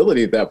physical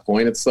ability at that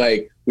point. It's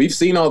like we've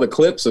seen all the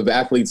clips of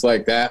athletes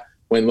like that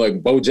when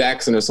like Bo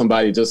Jackson or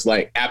somebody just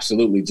like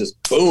absolutely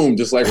just boom,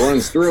 just like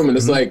runs through them. And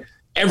it's like,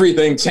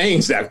 everything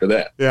changed after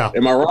that. Yeah.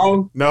 Am I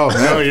wrong? No,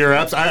 you're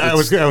absolutely. I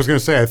was going to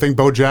say, I think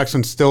Bo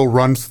Jackson still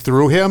runs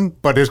through him,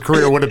 but his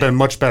career would have been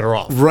much better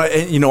off. Right.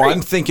 And,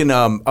 I'm thinking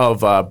of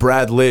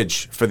Brad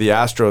Lidge for the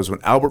Astros when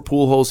Albert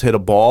Pujols hit a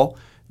ball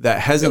that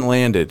hasn't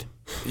landed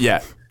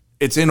yet.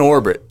 It's in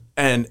orbit.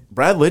 And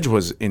Brad Lidge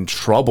was in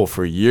trouble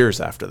for years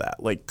after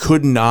that. Like,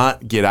 could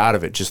not get out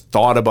of it. Just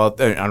thought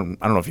about, I don't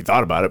know if he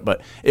thought about it,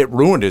 but it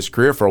ruined his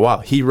career for a while.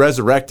 He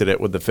resurrected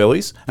it with the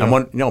Phillies.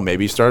 And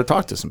maybe he started to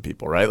talk to some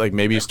people, right? Like,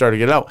 maybe he started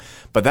to get out.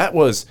 But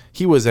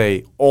he was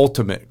a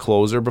ultimate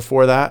closer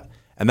before that.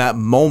 And that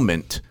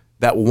moment,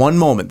 that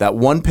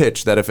one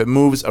pitch, that if it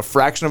moves a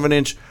fraction of an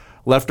inch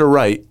left or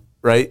right,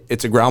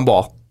 it's a ground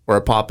ball or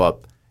a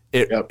pop-up.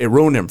 It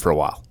ruined him for a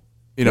while.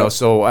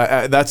 So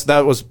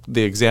that was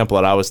the example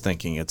that I was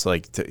thinking. It's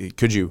like,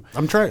 could you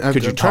talk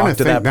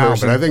to that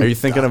person? But I think, are you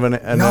thinking of an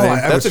name?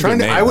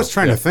 I was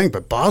trying to think,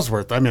 but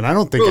Bosworth. I mean, I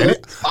don't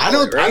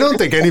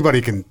think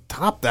anybody can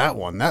top that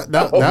one.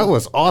 That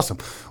was awesome.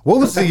 What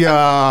was the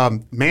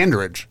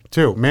Mandridge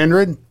too?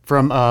 Mandridge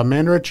from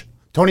Mandridge,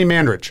 Tony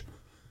Mandridge.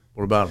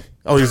 What about him?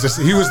 Oh, he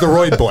was the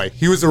Royd boy.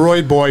 He was the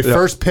Royd boy,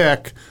 first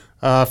pick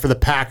for the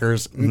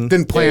Packers.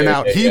 Didn't plan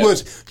out. He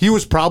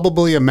was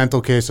probably a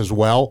mental case as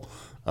well.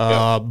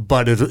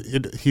 But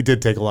he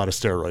did take a lot of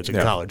steroids in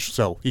college,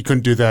 so he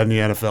couldn't do that in the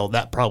NFL.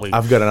 That probably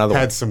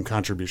had some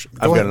contribution.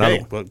 Go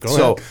ahead.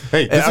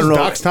 Hey, this is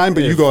Doc's time,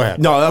 but you go ahead.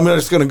 No, I'm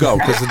just going to go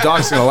because the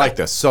Doc's going to like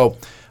this. So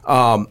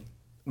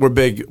we're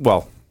big.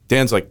 Well,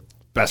 Dan's like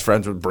best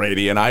friends with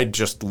Brady, and I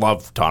just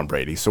love Tom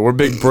Brady. So we're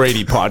big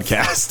Brady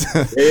podcast.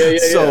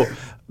 So,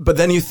 but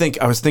then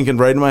I was thinking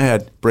right in my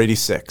head, Brady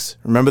 6.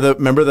 Remember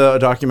the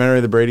documentary,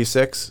 the Brady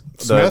 6?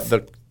 Smith?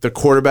 The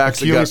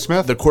quarterbacks.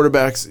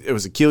 It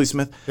was Achilles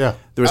Smith. Yeah.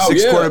 There were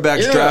 6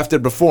 quarterbacks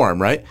drafted before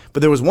him, right? But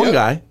there was one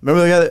guy.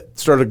 Remember the guy that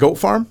started a goat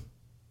farm?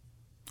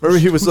 Remember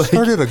he was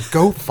started a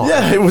goat farm?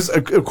 Yeah, it was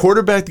a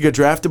quarterback that got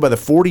drafted by the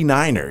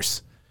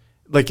 49ers,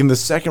 like in the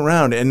second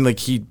round, and like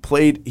he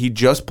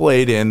just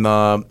played in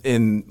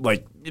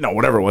like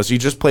whatever it was. He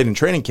just played in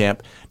training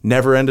camp.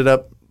 Never ended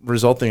up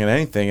resulting in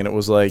anything, and it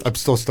was like I'm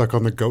still stuck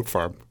on the goat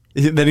farm.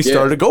 Then he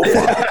started a goat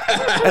farm.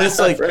 And it's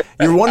like,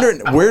 you're wondering,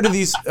 where do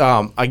these,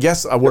 I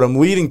guess what I'm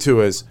leading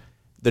to is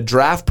the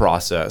draft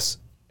process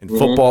in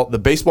football. The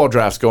baseball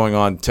draft's going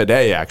on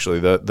today, actually,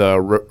 the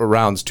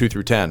rounds 2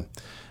 through 10.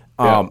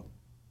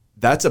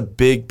 That's a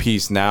big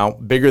piece now,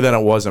 bigger than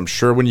it was, I'm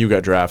sure, when you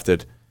got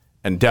drafted,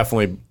 and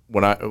definitely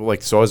when I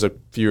was a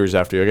few years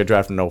after you. I got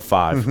drafted in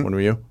 05. When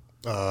were you?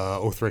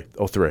 03.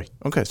 03.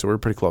 Okay, so we were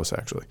pretty close,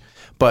 actually.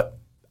 But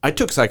I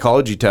took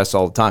psychology tests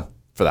all the time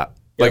for that.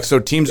 So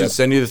teams would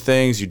send you the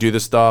things, you do the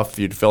stuff,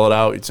 you'd fill it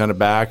out, you'd send it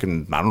back,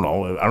 and I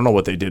don't know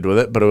what they did with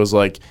it, but it was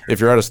like,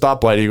 if you're at a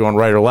stoplight, are you going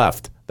right or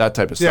left? That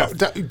type of stuff.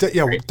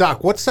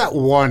 Doc, what's that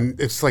one?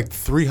 It's like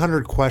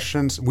 300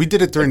 questions. We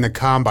did it during the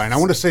combine. I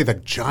want to say the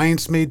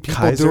Giants made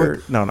people do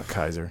it. No, not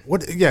Kaiser.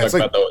 What? Yeah, it's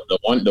like the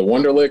Wonderlic. The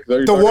Wonderlic.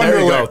 There you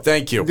Wonderlic. go.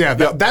 Thank you. Yeah,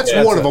 that's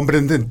one of them. But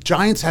then the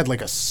Giants had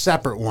like a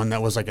separate one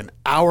that was like an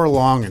hour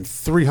long and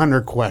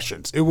 300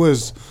 questions. It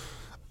was.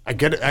 I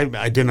get it.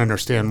 I didn't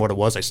understand what it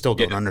was. I still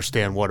don't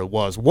understand what it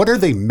was. What are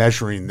they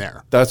measuring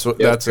there? That's it.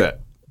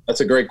 That's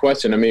a great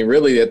question. I mean,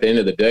 really, at the end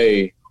of the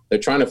day, they're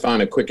trying to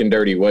find a quick and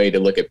dirty way to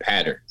look at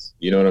patterns.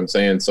 You know what I'm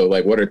saying? So,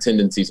 like, what are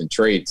tendencies and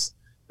traits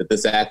that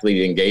this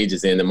athlete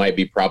engages in that might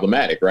be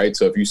problematic, right?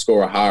 So if you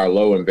score a high or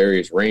low in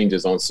various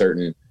ranges on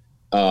certain,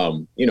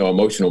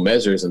 emotional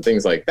measures and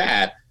things like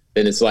that,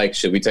 then it's like,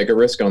 should we take a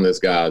risk on this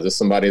guy? Is this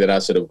somebody that I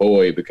should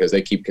avoid because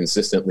they keep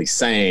consistently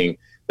saying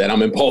that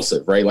I'm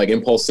impulsive, right? Like,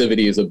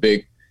 impulsivity is a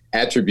big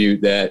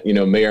attribute that,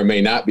 may or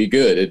may not be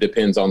good. It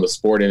depends on the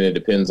sport and it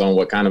depends on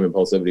what kind of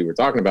impulsivity we're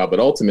talking about. But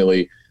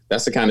ultimately,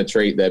 that's the kind of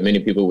trait that many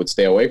people would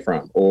stay away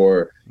from.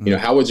 Or,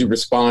 how would you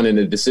respond in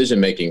a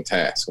decision-making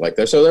task?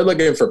 So they're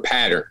looking for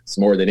patterns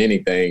more than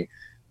anything.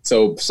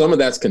 So some of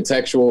that's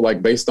contextual,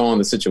 like based on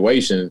the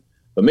situation,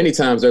 but many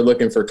times they're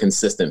looking for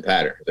consistent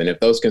patterns. And if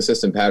those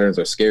consistent patterns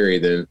are scary,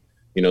 then,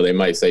 they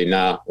might say,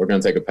 nah, we're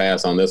going to take a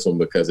pass on this one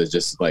because it's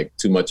just like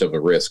too much of a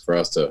risk for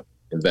us to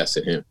invest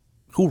in him.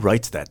 Who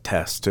writes that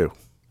test too?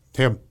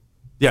 Him.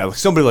 Yeah,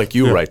 somebody like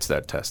you writes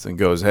that test and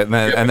goes and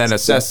then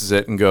assesses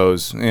it and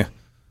goes, yeah.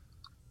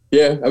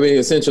 Yeah, I mean,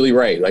 essentially,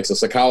 right. Like, so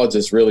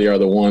psychologists really are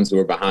the ones who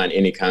are behind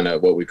any kind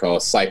of what we call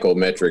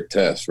psychometric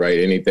test, right?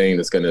 Anything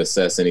that's going to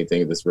assess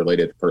anything that's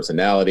related to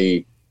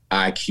personality,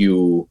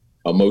 IQ,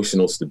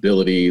 emotional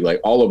stability, like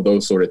all of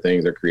those sort of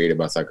things are created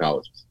by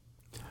psychologists.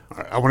 All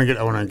right, I want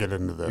to get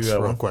into this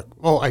real quick.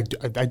 Well, I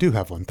do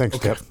have one. Thanks,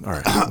 Tip. All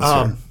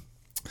right.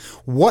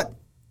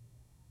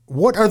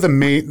 What are the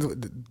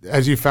main,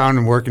 as you found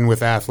in working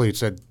with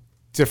athletes at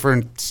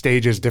different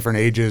stages, different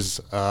ages?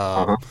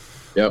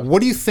 Yep.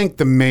 What do you think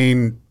the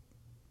main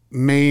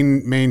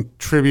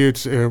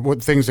tributes, or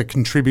what things that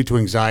contribute to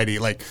anxiety?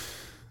 Like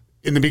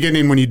in the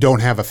beginning, when you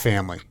don't have a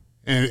family,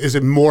 and is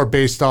it more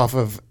based off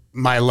of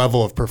my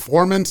level of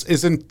performance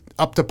isn't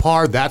up to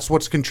par? That's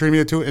what's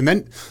contributed to it. And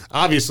then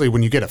obviously,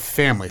 when you get a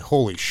family,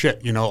 holy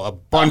shit, a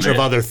bunch of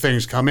other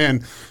things come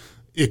in.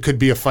 It could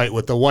be a fight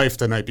with the wife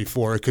the night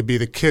before. It could be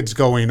the kids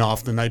going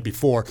off the night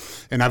before.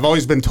 And I've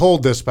always been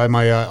told this by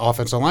my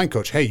offensive line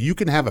coach. Hey, you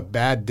can have a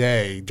bad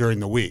day during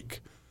the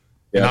week.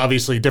 Yeah. And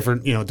obviously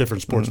different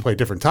sports play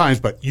different times,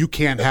 but you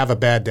can't have a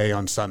bad day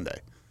on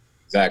Sunday.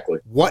 Exactly.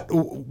 What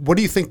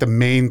do you think the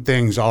main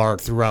things are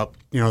throughout,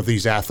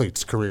 these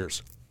athletes'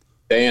 careers?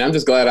 Dan, I'm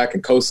just glad I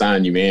can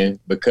co-sign you, man,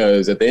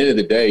 because at the end of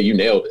the day, you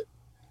nailed it.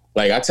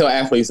 Like, I tell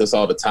athletes this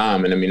all the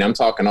time. And I mean, I'm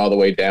talking all the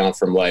way down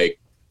from like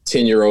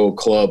 10-year-old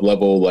club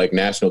level, like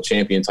national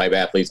champion type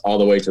athletes, all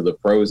the way to the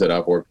pros that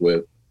I've worked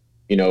with.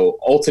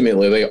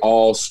 Ultimately, they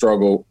all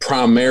struggle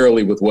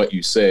primarily with what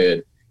you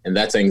said, and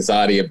that's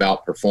anxiety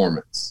about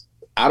performance.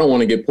 I don't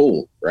want to get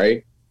pulled,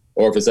 right?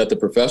 Or if it's at the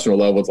professional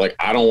level, it's like,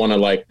 I don't want to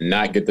like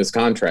not get this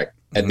contract.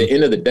 At the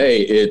end of the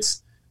day,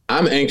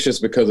 I'm anxious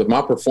because if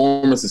my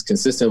performance is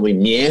consistently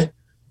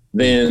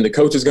then the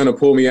coach is going to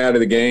pull me out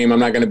of the game. I'm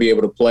not going to be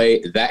able to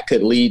play. That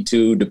could lead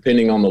to,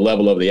 depending on the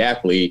level of the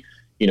athlete,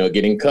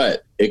 getting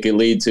cut. It could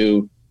lead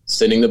to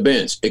sitting the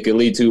bench. It could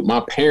lead to my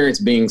parents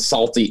being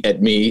salty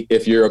at me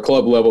if you're a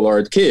club level or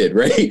a kid,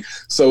 right?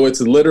 So it's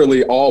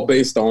literally all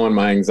based on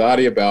my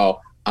anxiety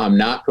about I'm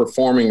not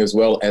performing as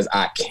well as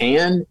I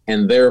can,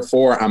 and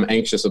therefore I'm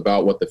anxious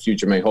about what the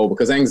future may hold.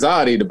 Because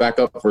anxiety, to back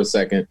up for a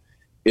second,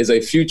 is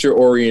a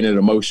future-oriented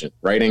emotion,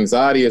 right?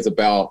 Anxiety is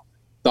about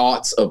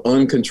thoughts of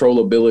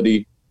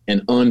uncontrollability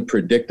and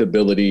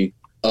unpredictability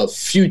of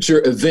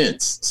future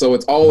events. So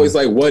it's always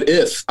like, what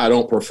if I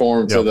don't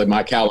perform to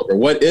my caliber?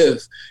 What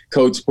if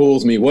coach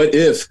pulls me? What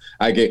if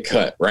I get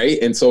cut, right?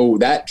 And so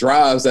that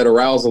drives that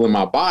arousal in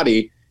my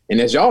body.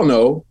 And as y'all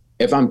know,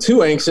 if I'm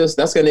too anxious,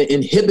 that's going to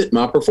inhibit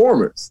my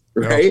performance,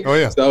 right? Oh,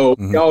 yeah. So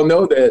y'all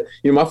know that,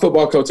 my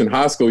football coach in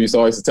high school used to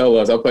always tell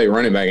us, I played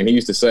running back, and he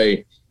used to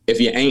say, if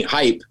you ain't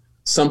hype,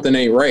 something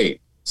ain't right.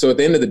 So at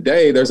the end of the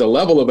day, there's a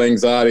level of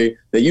anxiety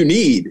that you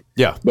need.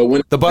 Yeah. But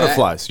when the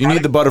butterflies, you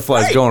need the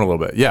butterflies going a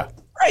little bit. Yeah.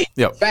 Right.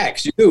 Yep.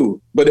 Facts, you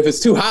do. But if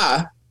it's too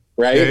high,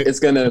 right, it's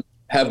going to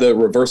have the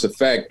reverse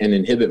effect and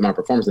inhibit my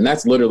performance. And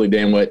that's literally,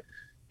 Dan, what,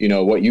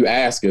 what you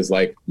ask is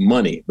like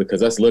money, because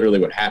that's literally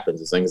what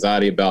happens. It's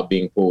anxiety about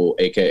being pulled,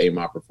 AKA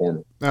my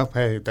performance. Oh,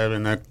 hey, I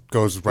mean, that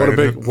goes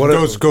right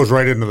goes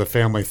right into the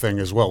family thing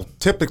as well.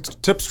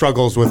 Tip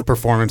struggles with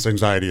performance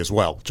anxiety as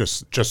well.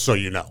 Just so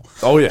you know.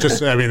 Oh yeah.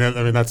 I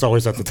mean that's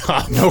always at the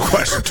top. No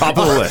question. Top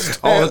of the list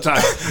all the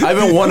time.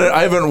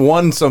 I haven't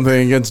won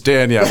something against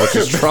Dan yet, which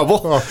is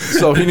trouble.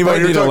 So he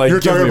might need to like. You're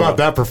talking about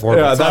that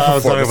performance. Yeah, that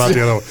performance. I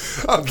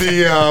was talking about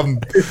the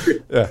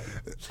other one.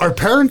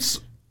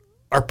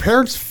 Are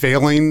parents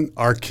failing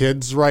our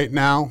kids right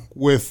now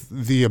with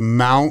the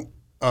amount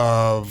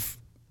of,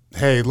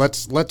 hey,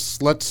 let's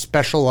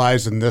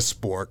specialize in this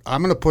sport.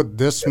 I'm going to put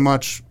this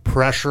much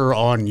pressure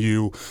on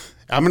you.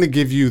 I'm going to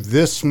give you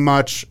this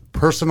much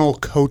personal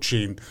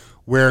coaching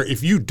where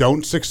if you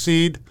don't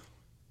succeed,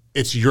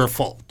 it's your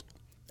fault.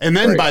 And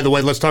then, by the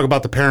way, let's talk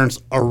about the parents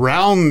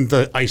around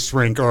the ice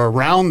rink or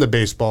around the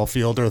baseball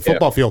field or the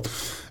football field,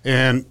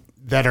 and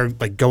that are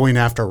like going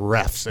after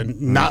refs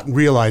and not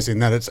realizing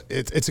that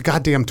it's a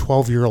goddamn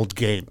 12-year-old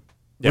game.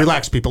 Yeah.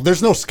 Relax, people.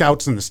 There's no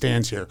scouts in the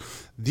stands here.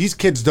 These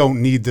kids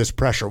don't need this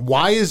pressure.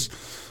 Why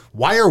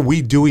are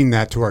we doing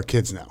that to our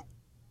kids now?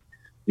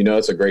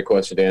 It's a great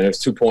question, Dan. There's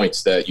 2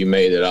 points that you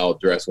made that I'll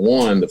address.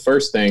 One, the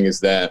first thing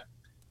is that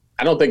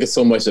I don't think it's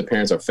so much that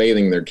parents are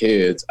failing their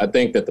kids. I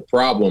think that the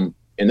problem,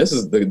 and this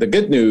is the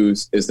good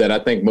news, is that I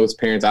think most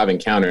parents I've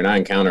encountered, and I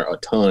encounter a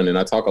ton, and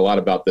I talk a lot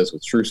about this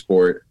with True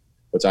Sport,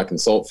 which I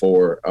consult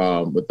for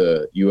with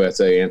the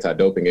USA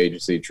Anti-Doping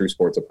Agency. True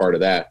Sport's a part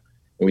of that.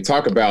 And we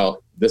talk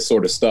about this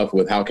sort of stuff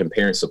with how can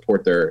parents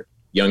support their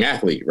young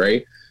athlete,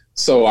 right?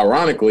 So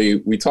ironically,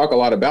 we talk a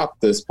lot about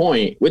this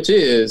point, which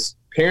is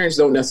parents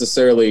don't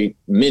necessarily,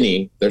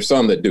 there's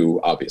some that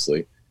do,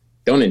 obviously,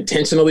 don't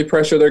intentionally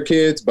pressure their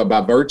kids, but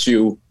by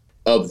virtue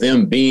of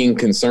them being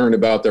concerned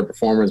about their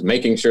performance,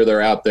 making sure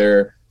they're out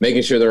there,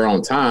 making sure they're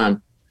on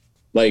time,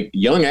 like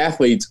young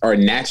athletes are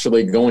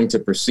naturally going to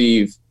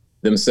perceive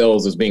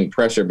themselves as being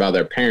pressured by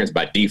their parents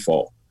by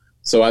default.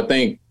 So I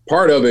think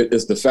part of it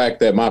is the fact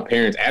that my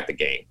parents at the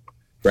game,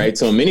 right?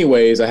 So in many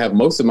ways, I have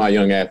most of my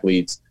young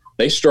athletes,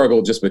 they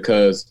struggle just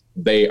because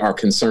they are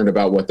concerned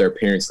about what their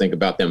parents think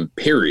about them,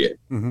 period.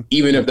 Mm-hmm.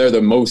 Even if they're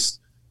the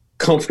most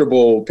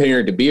comfortable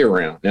parent to be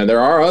around. Now, there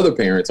are other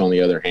parents, on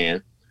the other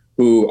hand,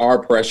 who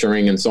are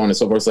pressuring and so on and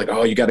so forth. It's like,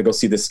 oh, you got to go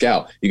see the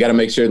scout. You got to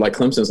make sure like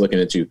Clemson's looking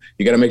at you.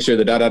 You got to make sure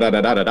the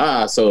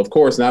da-da-da-da-da-da-da. So of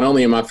course, not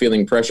only am I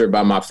feeling pressured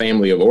by my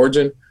family of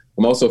origin,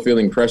 I'm also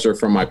feeling pressure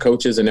from my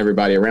coaches and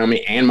everybody around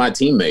me and my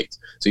teammates.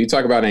 So you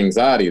talk about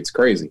anxiety, it's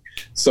crazy.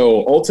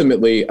 So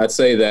ultimately, I'd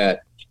say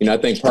that, I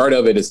think part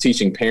of it is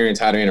teaching parents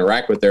how to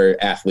interact with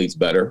their athletes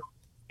better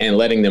and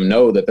letting them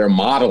know that they're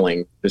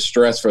modeling the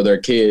stress for their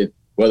kid,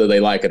 whether they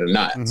like it or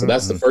not. Mm-hmm. So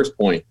that's the first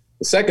point.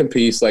 The second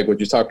piece, like what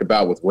you talked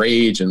about with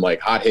rage and like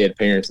hothead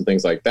parents and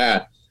things like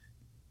that,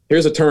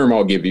 here's a term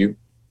I'll give you.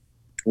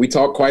 We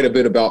talk quite a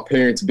bit about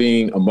parents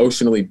being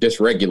emotionally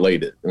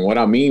dysregulated. And what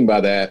I mean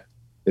by that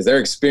is they're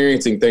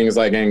experiencing things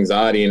like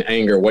anxiety and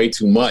anger way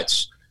too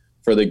much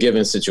for the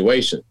given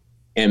situation.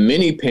 And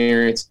many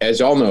parents, as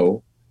y'all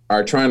know,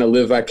 are trying to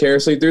live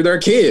vicariously through their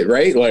kid,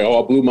 right? Like,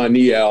 oh, I blew my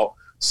knee out,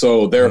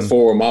 so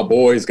therefore my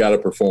boy's got to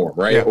perform,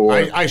 right? Yeah, or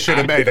I should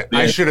have made it.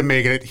 I should have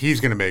made it. He's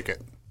going to make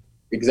it.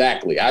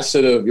 Exactly. I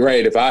should have,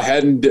 right? If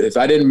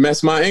I didn't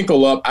mess my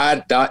ankle up,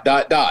 I'd ...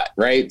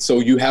 right?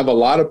 So you have a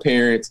lot of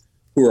parents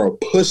who are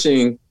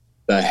pushing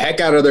the heck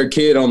out of their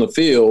kid on the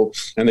field,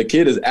 and the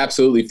kid is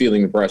absolutely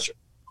feeling the pressure.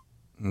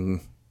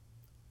 Mm-hmm.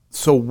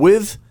 So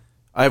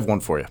I have one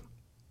for you.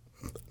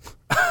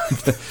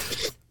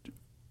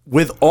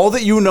 With all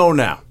that you know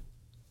now,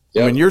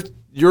 I mean,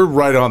 you're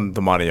right on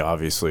the money,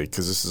 obviously,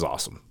 because this is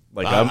awesome.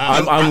 Like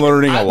I'm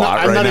learning a lot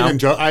right now. I'm not even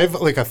joking. I have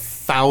like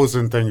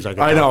 1,000 things I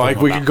can. I know, like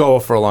we could go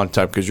for a long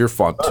time because you're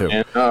fun too.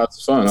 Man. No,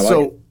 it's fun. I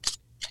like it.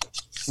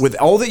 With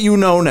all that you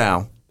know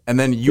now, and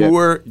then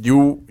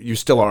you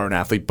still are an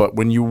athlete, but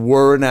when you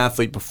were an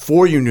athlete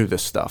before you knew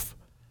this stuff,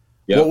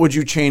 what would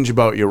you change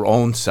about your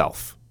own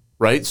self?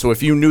 Right. So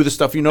if you knew the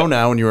stuff you know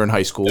now, and you were in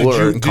high school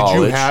or in college,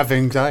 did you have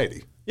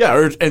anxiety?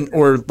 Yeah,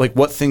 or like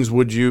what things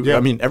would you? Yeah.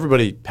 I mean,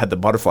 everybody had the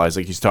butterflies,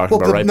 like he's talking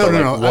about, right? No.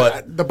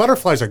 The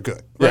butterflies are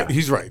good. Right? Yeah.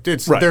 He's right.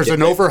 There's an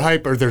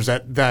overhype, or there's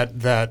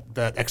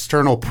that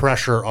external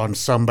pressure on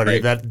somebody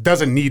that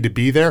doesn't need to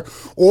be there,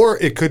 or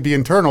it could be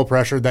internal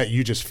pressure that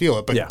you just feel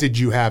it. But did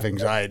you have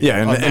anxiety?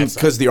 Yeah, and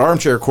because the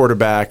armchair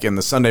quarterback and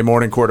the Sunday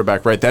morning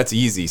quarterback, right? That's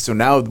easy. So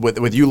now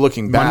with you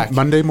looking back,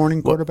 Monday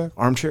morning quarterback,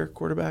 armchair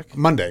quarterback,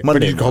 Monday.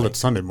 But you called it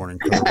Sunday morning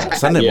quarterback.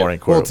 Sunday morning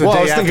quarterback. Well,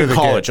 I was thinking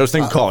college. I was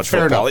thinking college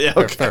football. Yeah.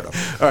 Okay. Fair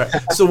enough. All right.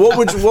 So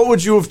what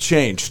would you have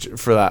changed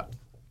for that?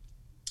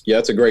 Yeah,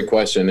 that's a great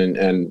question.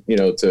 And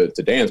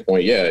to Dan's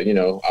point,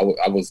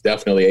 I was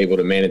definitely able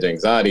to manage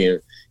anxiety.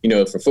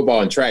 And, for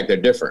football and track, they're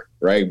different,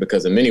 right?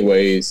 Because in many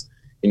ways,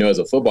 as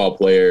a football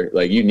player,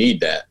 like you need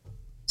that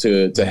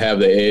to have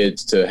the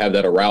edge, to have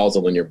that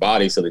arousal in your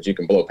body so that you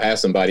can blow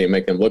past somebody and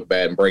make them look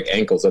bad and break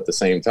ankles at the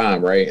same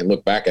time, right? And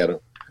look back at them.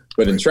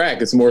 But in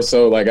track, it's more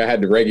so like I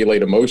had to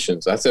regulate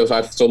emotions.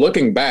 So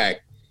looking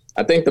back,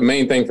 I think the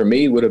main thing for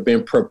me would have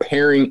been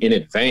preparing in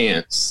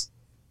advance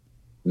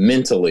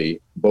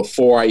mentally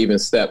before I even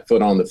step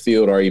foot on the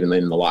field or even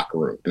in the locker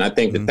room. And I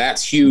think that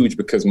that's huge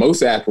because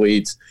most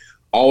athletes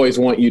always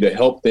want you to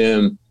help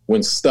them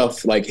when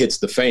stuff like hits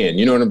the fan.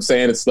 You know what I'm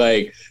saying? It's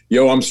like,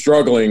 yo, I'm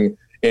struggling.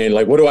 And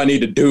like, what do I need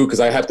to do? Because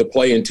I have to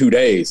play in 2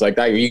 days. Like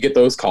that, you get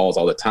those calls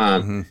all the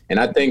time. And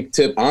I think,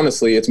 Tip,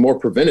 honestly, it's more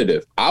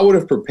preventative. I would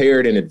have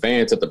prepared in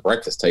advance at the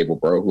breakfast table,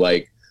 bro.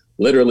 Like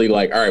literally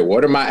like, all right,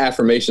 what are my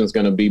affirmations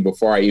going to be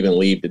before I even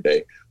leave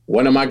today?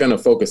 What am I going to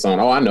focus on?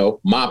 Oh, I know,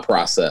 my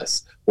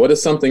process. What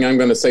is something I'm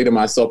going to say to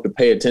myself to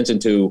pay attention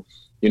to,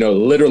 you know,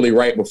 literally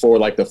right before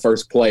like the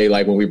first play,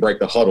 like when we break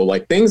the huddle,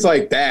 like things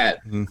like that,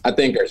 I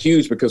think are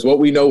huge because what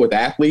we know with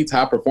athletes,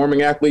 high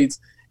performing athletes,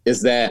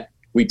 is that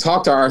we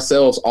talk to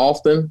ourselves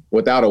often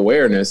without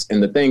awareness.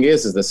 And the thing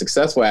is the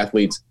successful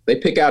athletes, they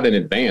pick out in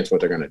advance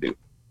what they're going to do.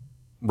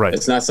 Right.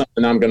 It's not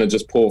something I'm going to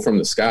just pull from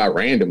the sky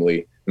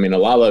randomly. I mean, a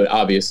lot of it,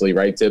 obviously,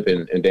 right, Tip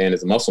and Dan,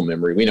 is muscle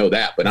memory. We know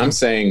that. But I'm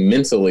saying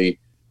mentally,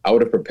 I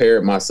would have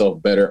prepared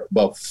myself better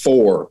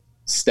before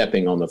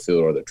stepping on the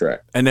field or the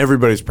track. And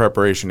everybody's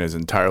preparation is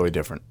entirely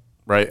different,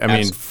 right? I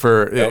mean,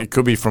 it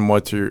could be from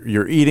what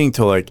you're eating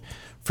to like,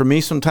 for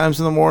me, sometimes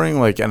in the morning,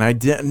 like, and I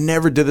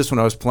never did this when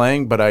I was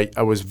playing, but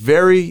I was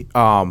very,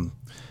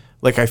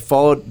 like I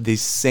followed the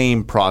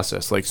same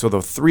process. Like, so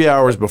the 3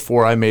 hours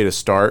before I made a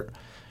start,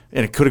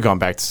 and it could have gone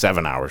back to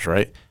 7 hours,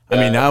 right? I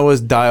mean, I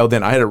was dialed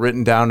in. I had it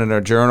written down in a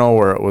journal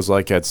where it was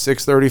like at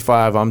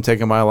 6:35, I'm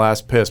taking my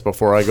last piss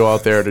before I go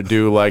out there to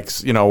do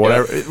like, you know,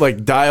 whatever,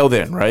 like dialed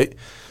in, right?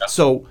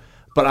 So,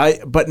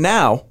 but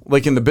now,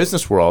 like in the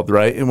business world,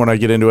 right? And when I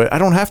get into it, I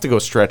don't have to go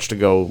stretch to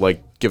go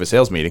like give a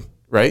sales meeting,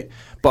 right?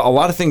 But a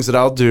lot of things that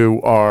I'll do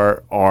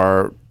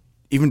are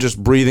even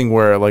just breathing,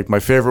 where like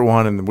my favorite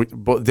one, and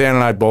Dan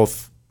and I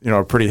both, you know,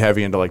 are pretty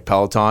heavy into like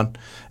Peloton,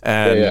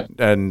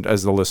 and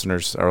as the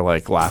listeners are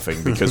like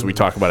laughing because we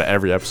talk about it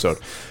every episode.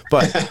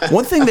 But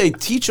one thing they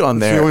teach on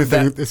there,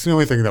 it's the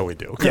only thing that we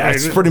do. Yeah,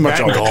 it's pretty much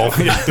all golf.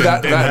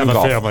 that have and a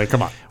golf. family.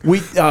 Come on.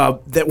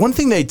 That one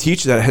thing they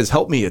teach that has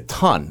helped me a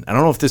ton. I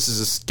don't know if this is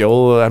a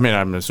skill. I mean,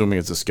 I'm assuming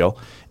it's a skill.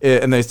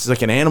 And it's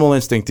like an animal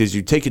instinct is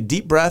you take a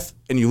deep breath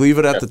and you leave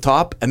it at the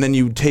top, and then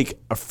you take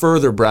a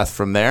further breath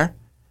from there.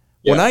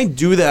 When I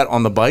do that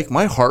on the bike,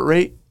 my heart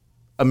rate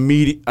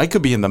I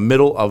could be in the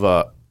middle of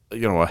a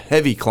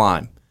heavy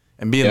climb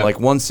and being like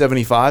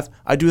 175.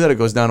 I do that, it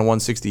goes down to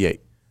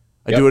 168.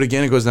 I do it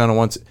again, it goes down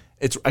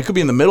to I could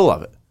be in the middle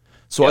of it.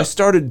 So I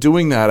started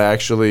doing that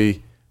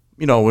actually,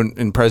 you know,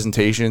 in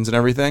presentations and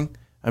everything.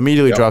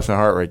 Immediately drops my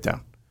heart rate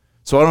down.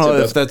 So I don't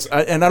know if that's,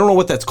 and I don't know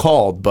what that's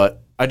called,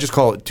 but I just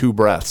call it 2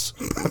 breaths.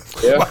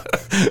 Yeah.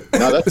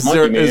 No, that's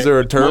is there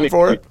a term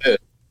for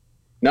it?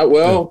 No,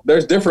 well,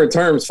 there's different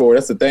terms for it.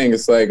 That's the thing.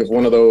 It's like, it's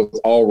one of those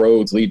all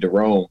roads lead to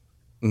Rome.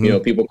 You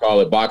know, people call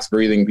it box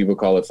breathing. People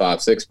call it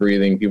 5-6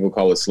 breathing. People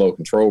call it slow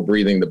control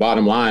breathing. The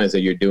bottom line is that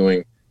you're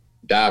doing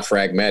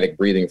diaphragmatic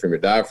breathing from your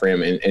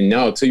diaphragm. And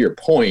now, to your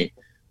point,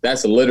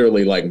 that's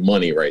literally like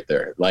money right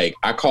there. Like,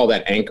 I call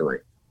that anchoring.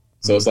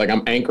 So it's like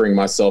I'm anchoring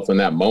myself in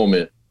that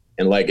moment.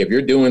 And like, if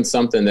you're doing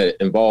something that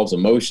involves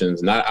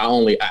emotions, I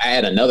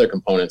add another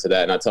component to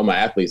that. And I tell my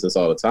athletes this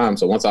all the time.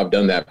 So once I've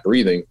done that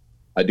breathing,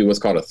 I do what's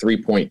called a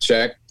 3-point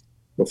check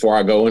before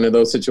I go into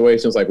those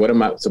situations. Like,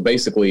 so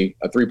basically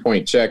a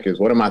 3-point check is,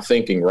 what am I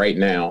thinking right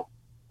now?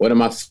 What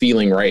am I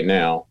feeling right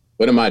now?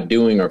 What am I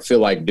doing or feel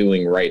like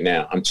doing right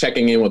now? I'm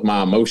checking in with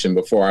my emotion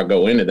before I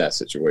go into that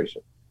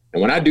situation.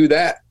 And when I do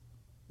that,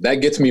 that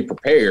gets me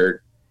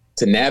prepared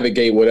to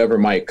navigate whatever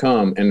might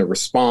come and to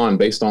respond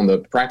based on the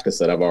practice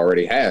that I've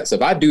already had. So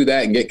if I do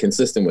that and get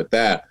consistent with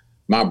that,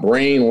 my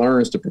brain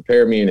learns to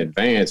prepare me in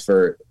advance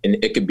and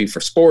it could be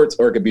for sports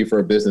or it could be for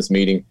a business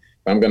meeting.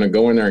 I'm going to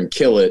go in there and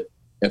kill it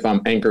if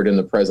I'm anchored in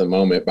the present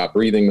moment by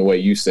breathing the way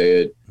you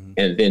said,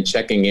 and then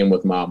checking in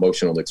with my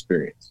emotional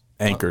experience.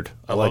 Anchored.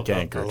 I like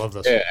anchored. I love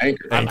this. Yeah,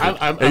 anchored.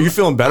 Are you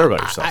feeling better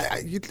about yourself?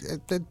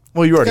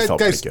 Well, you already felt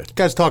pretty good.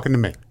 Guy's talking to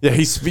me. Yeah,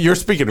 you're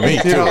speaking to me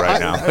too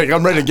right now. Like,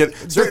 I'm ready to get.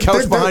 Is there a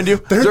couch behind you?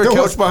 Is there a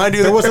couch behind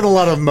you? There wasn't a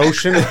lot of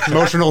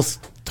emotional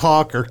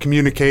talk or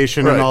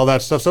communication and all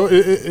that stuff. So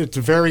it's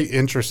very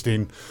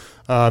interesting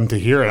to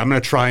hear it. I'm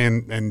going to try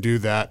and do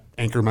that,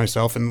 anchor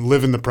myself and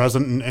live in the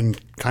present and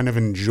kind of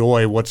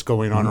enjoy what's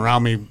going on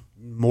around me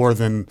more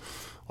than,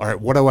 all right,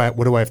 what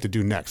do I have to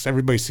do next?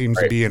 Everybody seems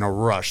to be in a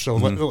rush. So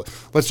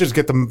let's just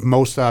get the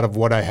most out of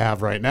what I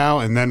have right now,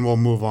 and then we'll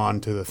move on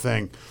to the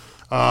thing.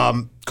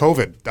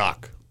 COVID,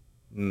 Doc.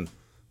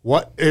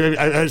 What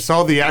I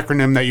saw the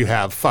acronym that you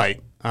have,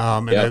 FIGHT.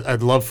 And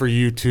I'd love for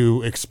you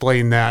to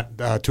explain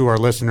that to our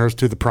listeners,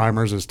 to the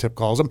primers, as Tip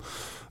calls them.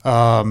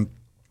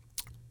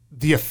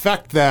 The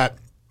effect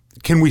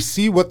can we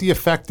see what the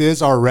effect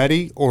is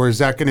already, or is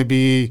that going to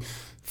be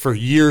for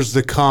years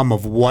to come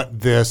of what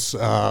this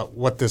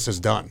has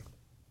done?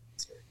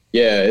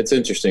 Yeah, it's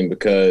interesting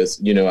because,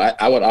 you know,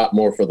 I would opt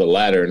more for the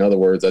latter. In other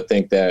words, I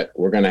think that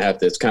we're going to have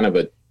to, it's kind of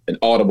an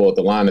audible at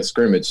the line of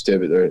scrimmage,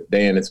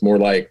 Dan. It's more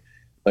like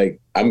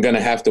I'm going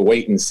to have to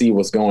wait and see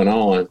what's going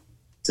on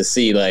to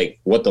see like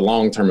what the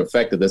long-term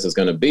effect of this is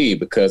going to be,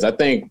 because I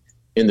think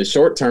in the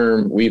short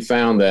term, we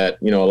found that,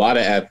 a lot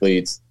of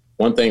athletes,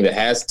 one thing that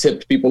has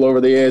tipped people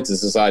over the edge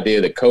is this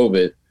idea that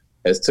COVID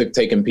has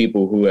taken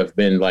people who have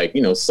been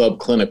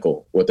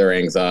subclinical with their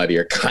anxiety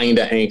or kind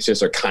of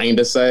anxious or kind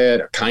of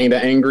sad or kind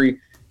of angry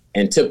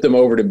and tipped them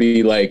over to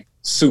be like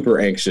super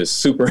anxious,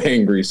 super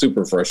angry,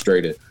 super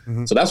frustrated.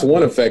 Mm-hmm. So that's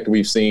one effect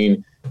we've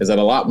seen, is that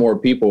a lot more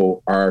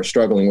people are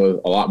struggling with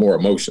a lot more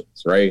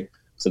emotions, right?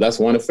 So that's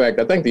one effect.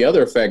 I think the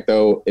other effect,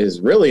 though,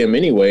 is really in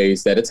many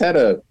ways that it's had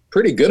a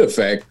pretty good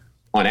effect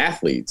on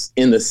athletes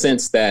in the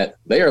sense that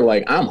they are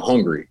like, I'm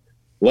hungry.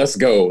 Let's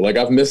go. Like,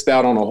 I've missed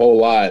out on a whole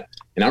lot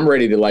and I'm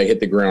ready to hit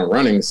the ground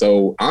running.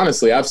 So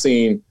honestly, I've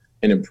seen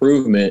an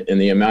improvement in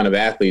the amount of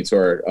athletes who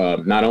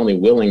are not only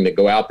willing to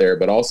go out there,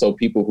 but also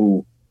people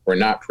who were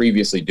not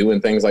previously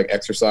doing things like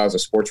exercise or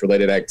sports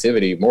related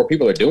activity. More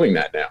people are doing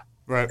that now,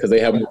 right? Because they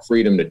have more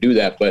freedom to do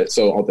that. But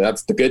so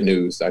that's the good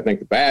news. I think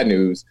the bad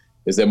news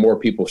is that more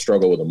people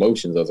struggle with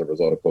emotions as a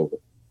result of COVID.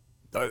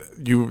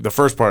 The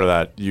first part of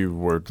that, you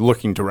were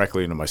looking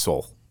directly into my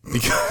soul.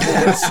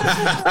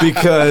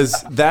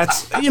 Because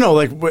that's,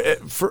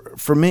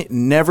 for me,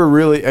 never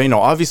really,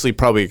 obviously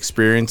probably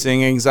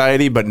experiencing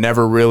anxiety, but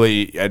never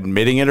really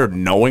admitting it or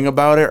knowing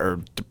about it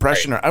or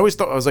depression. Right. Or I always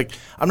thought, I was like,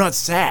 I'm not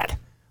sad.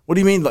 What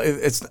do you mean?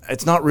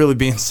 It's not really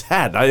being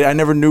sad. I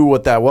never knew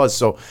what that was.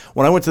 So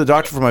when I went to the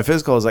doctor for my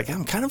physical, I was like,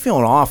 I'm kind of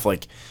feeling off.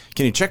 Like,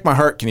 can you check my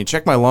heart? Can you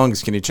check my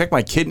lungs? Can you check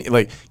my kidney?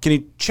 Like, can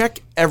you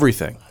check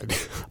everything?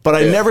 But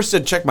I never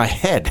said check my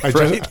head.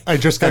 I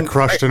just got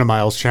crushed in a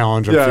miles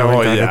challenge.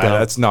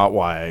 That's not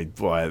why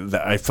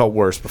I felt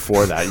worse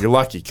before that. You're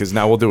lucky because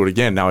now we'll do it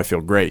again. Now I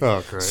feel great.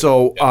 Oh, great.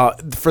 So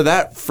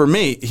for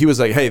me, he was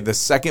like, hey, the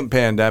second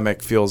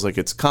pandemic feels like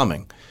it's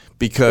coming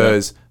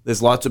because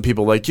there's lots of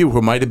people like you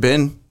who might have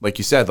been, like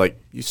you said,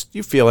 like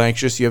you feel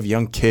anxious. You have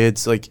young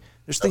kids. Like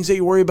there's things that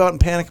you worry about and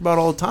panic about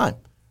all the time.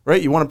 Right?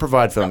 You want to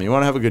provide for them. You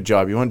want to have a good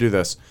job. You want to do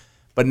this.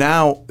 But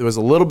now there was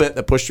a little bit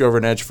that pushed you over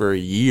an edge for a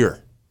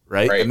year,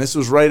 right? And this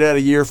was right at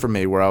a year for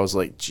me where I was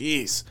like,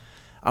 geez,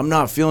 I'm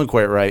not feeling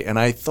quite right. And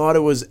I thought it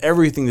was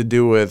everything to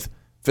do with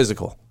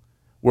physical,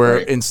 where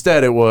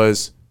instead it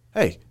was,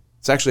 hey,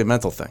 it's actually a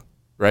mental thing,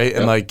 right?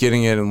 And like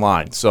getting it in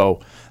line.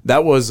 So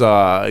that was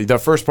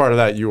the first part of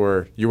that you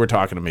were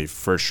talking to me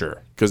for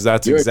sure, because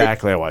that's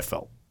exactly how I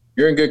felt.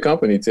 You're in good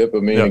company, Tip. I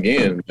mean,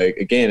 again,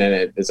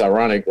 and it's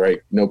ironic,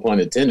 right? No pun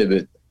intended,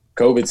 but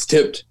COVID's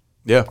tipped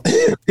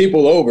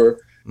people over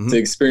to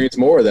experience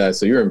more of that.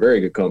 So you're in very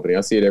good company.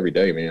 I see it every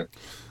day, man.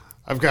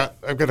 I've got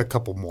a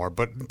couple more,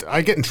 but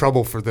I get in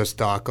trouble for this,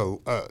 Doc,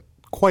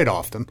 quite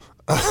often,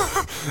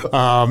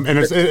 and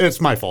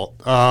it's my fault.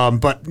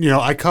 But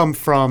I come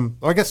from.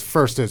 I guess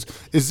first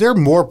is there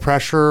more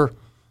pressure,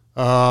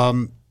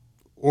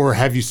 or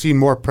have you seen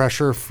more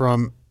pressure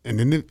from an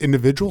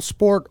individual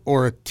sport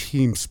or a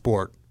team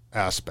sport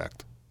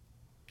aspect?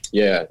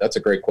 Yeah, that's a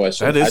great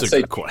question. That is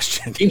a good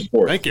question. Team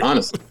sports. Thank you.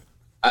 Honestly,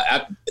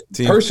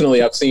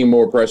 personally, I've seen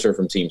more pressure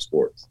from team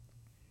sports.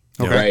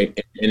 Okay.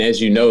 Right. And as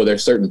you know,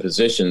 there's certain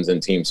positions in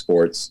team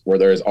sports where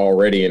there's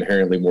already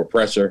inherently more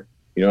pressure.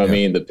 You know what I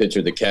mean? The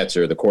pitcher, the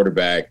catcher, the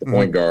quarterback, the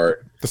point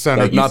guard. The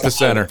center. Not the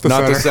center.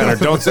 The center.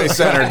 Don't say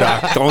center,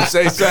 Doc. Don't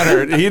say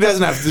center. He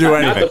doesn't have to do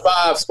anything. Not the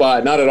 5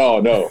 spot. Not at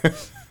all. No.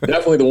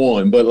 Definitely the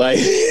 1. But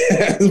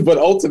but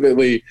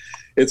ultimately,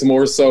 it's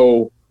more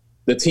so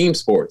the team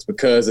sports,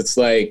 because it's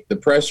like the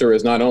pressure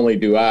is not only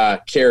do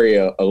I carry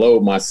a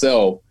load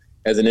myself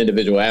as an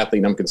individual athlete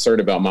and I'm concerned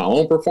about my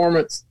own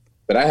performance,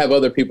 but I have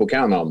other people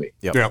counting on me.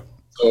 Yep.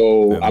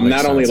 So I'm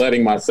not only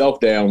letting myself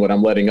down, but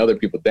I'm letting other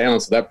people down.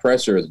 So that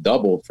pressure is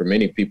doubled for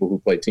many people who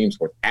play team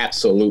sports.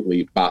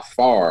 Absolutely. By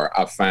far,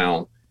 I've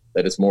found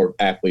that it's more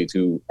athletes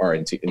who are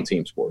in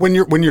team sports. When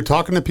you're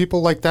talking to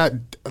people like that,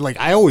 like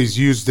I always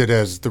used it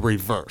as the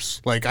reverse.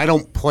 Like I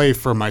don't play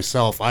for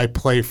myself, I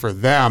play for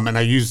them, and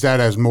I use that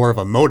as more of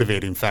a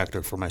motivating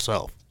factor for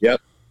myself.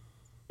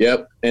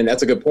 Yep. And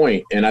that's a good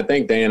point. And I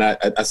think, Dan,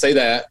 I say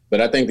that,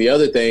 but I think the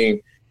other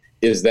thing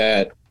is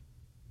that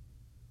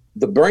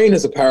the brain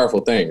is a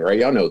powerful thing, right?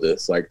 Y'all know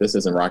this. Like this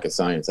isn't rocket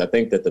science. I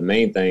think that the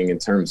main thing in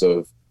terms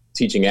of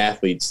teaching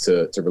athletes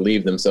to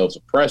relieve themselves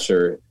of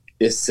pressure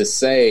is to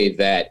say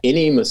that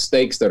any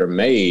mistakes that are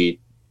made,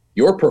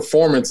 your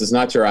performance is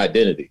not your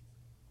identity.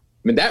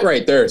 I mean, that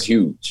right there is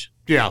huge.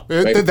 Yeah,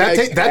 right?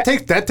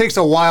 that takes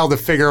a while to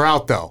figure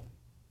out, though.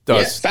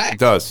 It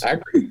does. I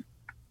agree.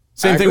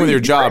 Same thing with your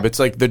job. It's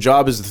like the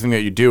job is the thing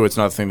that you do. It's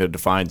not the thing that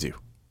defines you,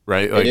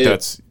 right? Like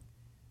that's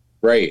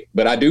right.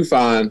 But I do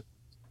find,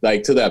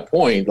 like to that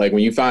point, like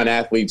when you find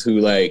athletes who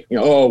like,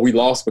 oh, we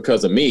lost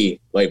because of me.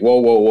 Like,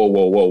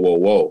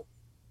 whoa.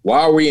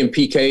 Why are we in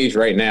PKs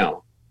right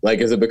now? Like,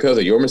 is it because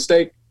of your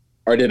mistake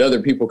or did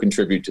other people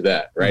contribute to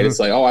that? Right. Mm-hmm. It's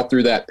like, oh, I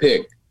threw that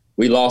pick.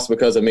 We lost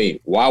because of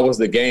me. Why was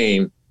the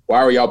game?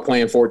 Why were y'all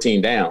playing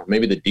 14 down?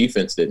 Maybe the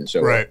defense didn't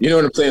show up. You know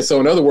what I'm saying? So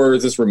in other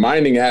words, it's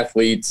reminding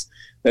athletes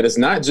that it's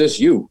not just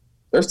you.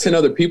 There's 10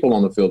 other people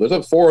on the field.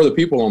 There's 4 other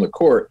people on the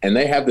court, and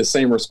they have the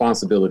same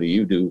responsibility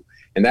you do.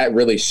 And that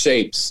really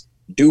shapes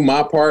do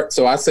my part.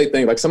 So I say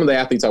things like some of the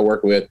athletes I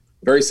work with,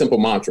 very simple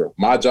mantra,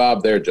 my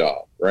job, their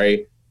job,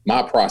 right?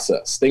 my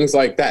process, things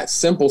like that,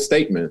 simple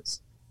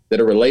statements that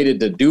are related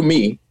to do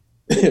me,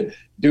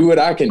 do what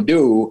I can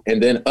do,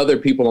 and then other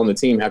people on the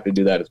team have to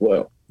do that as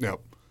well. Yep.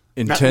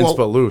 Intense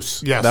but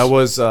loose. Yes. That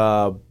was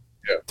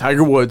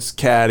Tiger Woods'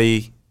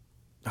 caddy.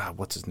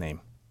 What's his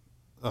name?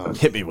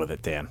 Hit me with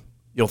it, Dan.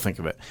 You'll think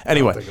of it.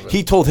 Anyway,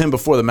 he told him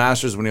before the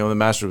Masters, when he won the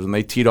Masters, when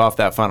they teed off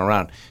that final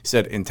round, he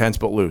said, intense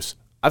but loose.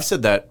 I've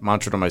said that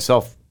mantra to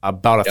myself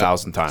about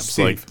 1,000 times.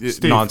 Steve,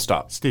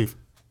 nonstop. Steve.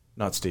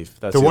 Not Steve.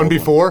 That's The one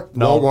before?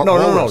 No.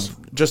 Walrus.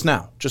 Just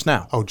now.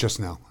 Oh, just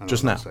now.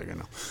 Just now.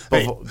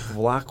 Hey,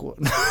 Blackwood.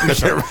 I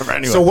can't remember.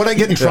 Anyway. So what I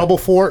get in trouble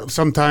for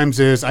sometimes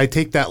is I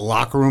take that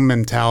locker room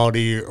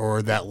mentality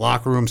or that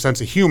locker room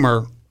sense of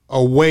humor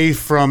away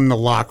from the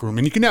locker room.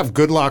 And you can have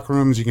good locker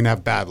rooms, you can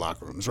have bad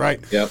locker rooms, right?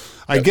 Yep.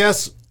 I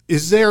guess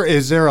is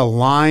there a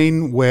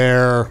line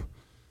where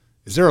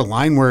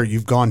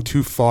you've gone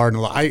too far? And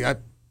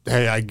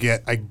I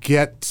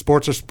get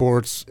sports are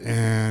sports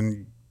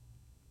and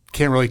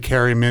can't really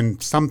carry them in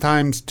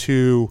sometimes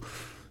to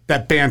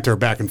that banter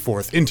back and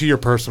forth into your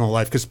personal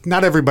life because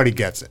not everybody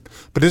gets it.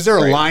 But is there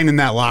a line in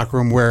that locker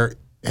room where,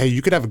 hey,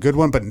 you could have a good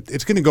one, but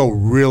it's going to go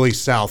really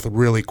south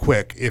really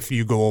quick if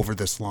you go over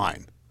this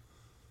line?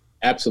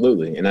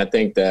 Absolutely. And I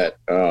think that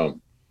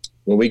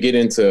when we get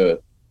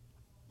into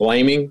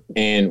blaming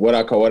and what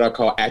I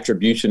call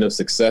attribution of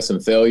success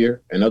and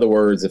failure, in other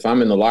words, if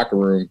I'm in the locker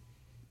room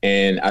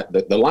and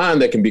the line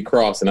that can be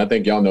crossed, and I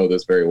think y'all know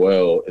this very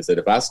well, is that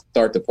if I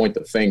start to point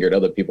the finger at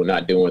other people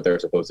not doing what they're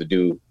supposed to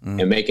do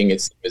and making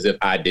it seem as if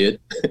I did,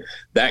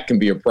 that can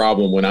be a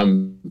problem when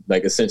I'm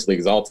like essentially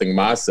exalting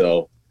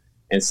myself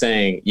and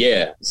saying,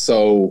 yeah,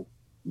 so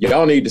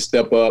y'all need to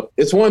step up.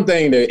 It's one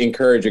thing to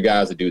encourage your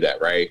guys to do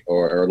that, right?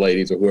 Or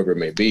ladies or whoever it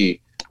may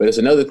be. But it's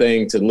another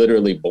thing to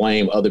literally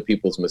blame other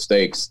people's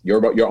mistakes,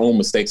 your own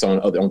mistakes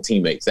on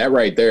teammates. That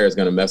right there is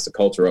going to mess the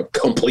culture up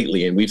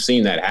completely. And we've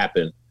seen that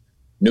happen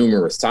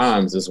numerous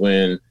times is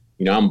when,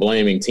 I'm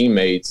blaming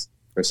teammates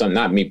for something,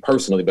 not me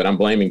personally, but I'm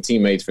blaming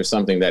teammates for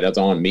something that is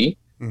on me,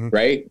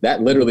 right?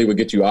 That literally would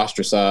get you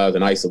ostracized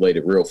and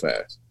isolated real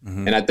fast.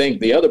 And I think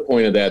the other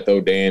point of that,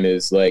 though, Dan,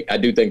 is like, I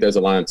do think there's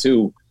a line,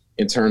 too,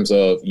 in terms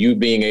of you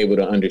being able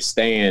to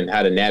understand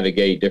how to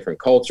navigate different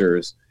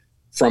cultures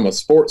from a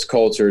sports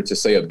culture to,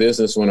 say, a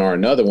business one or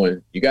another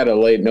one. You got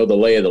to know the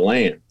lay of the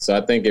land. So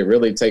I think it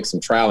really takes some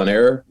trial and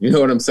error. You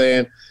know what I'm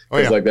saying? Oh,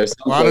 yeah. Like there's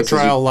a lot of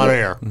trial, a lot of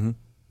error.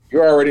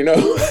 You already know.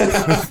 So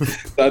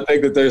I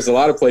think that there's a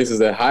lot of places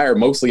that hire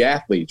mostly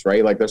athletes,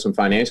 right? Like there's some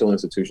financial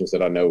institutions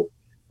that I know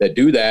that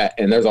do that.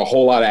 And there's a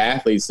whole lot of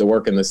athletes that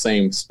work in the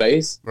same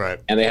space. Right.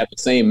 And they have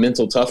the same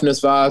mental toughness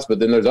vibes. But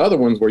then there's other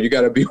ones where you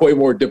got to be way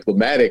more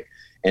diplomatic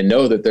and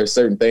know that there's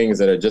certain things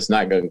that are just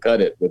not going to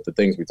cut it with the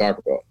things we talk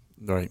about.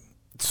 Right.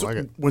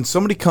 So when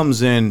somebody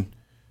comes in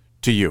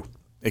to you,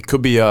 it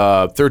could be a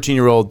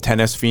 13-year-old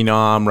tennis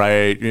phenom,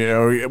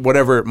 right?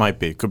 Whatever it might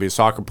be. It could be a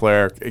soccer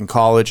player in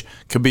college.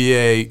 Could be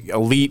a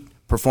elite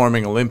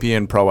performing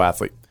Olympian pro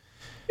athlete.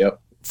 Yep.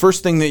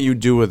 First thing that you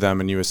do with them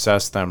and you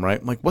assess them,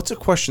 right? Like, what's a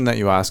question that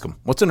you ask them?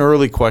 What's an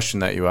early question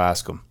that you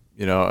ask them?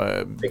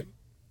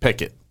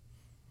 Pick it.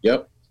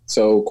 Yep.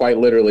 So quite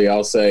literally,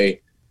 I'll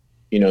say,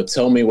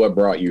 tell me what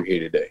brought you here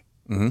today.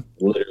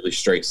 Literally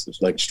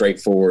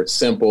straightforward,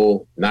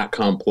 simple, not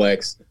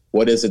complex.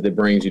 What is it that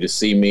brings you to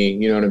see me?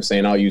 You know what I'm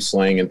saying? I'll use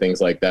slang and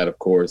things like that, of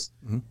course.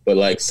 But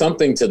like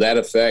something to that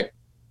effect,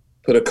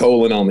 put a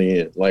colon on the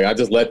end. Like I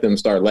just let them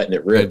start letting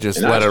it rip.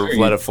 Just let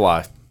it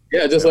fly.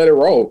 Yeah, just let it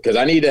roll. Because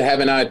I need to have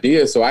an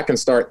idea so I can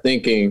start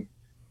thinking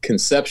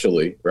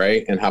conceptually,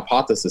 right? And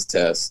hypothesis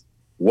test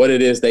what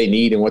it is they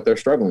need and what they're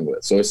struggling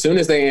with. So as soon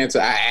as they answer,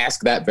 I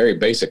ask that very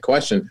basic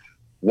question.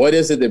 What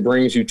is it that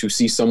brings you to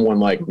see someone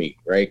like me,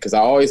 right? Because I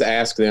always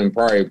ask them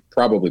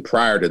probably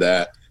prior to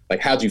that, like,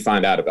 how'd you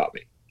find out about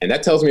me? And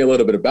that tells me a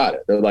little bit about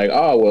it. They're like,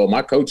 oh, well,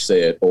 my coach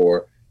said,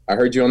 or I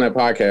heard you on that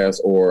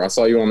podcast, or I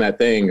saw you on that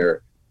thing,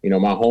 or,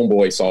 my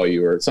homeboy saw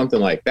you, or something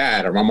like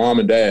that, or my mom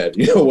and dad,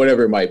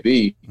 whatever it might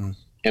be.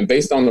 And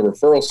based on the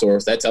referral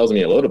source, that tells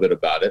me a little bit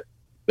about it.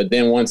 But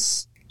then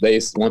once I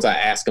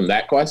ask them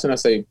that question, I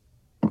say,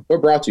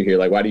 what brought you here?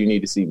 Like, why do you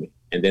need to see me?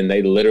 And then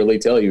they literally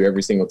tell you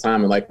every single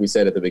time. And like we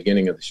said at the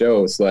beginning of the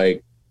show, it's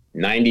like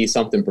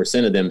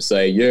 90-something% of them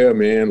say, yeah,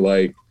 man,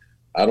 like,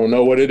 I don't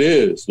know what it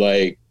is.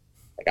 Like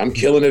I'm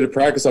killing it at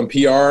practice. I'm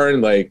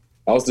PRing. Like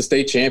I was the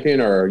state champion,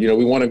 or,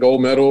 we won a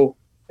gold medal.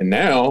 And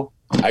now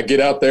I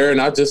get out there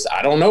and I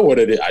don't know what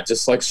it is. I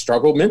just like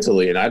struggle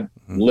mentally. And I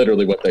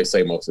literally what they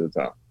say most of the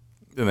time.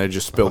 And they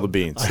just spill the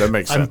beans. That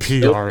makes sense. I'm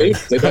PRing.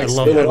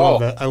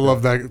 I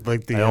love that.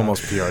 Like I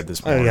almost PR'd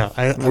this morning.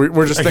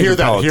 We're just thinking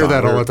Peloton. Hear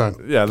that all the time.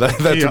 Yeah,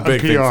 that's a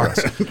big thing for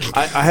us.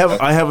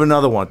 I have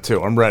another one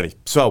too. I'm ready.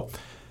 So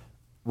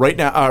right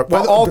now,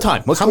 all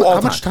time. Let's go all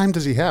time. How much time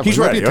does he have? He's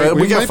ready.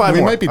 We got 5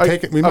 more.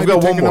 I've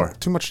got one more.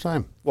 Too much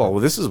time. Well,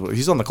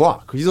 he's on the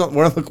clock.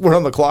 We're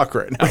on the clock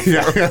right now.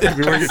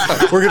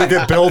 We're gonna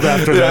get billed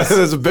after this.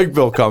 There's a big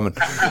bill coming.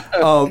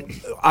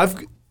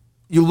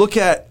 You look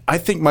at. I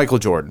think Michael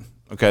Jordan.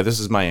 Okay, this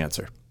is my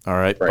answer. All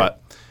right.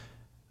 But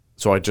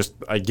So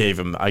I gave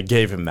him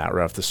that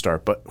right off the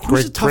start. But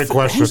Great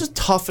question. Who's the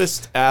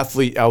toughest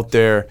athlete out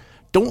there?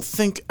 Don't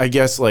think, I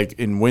guess, like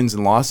in wins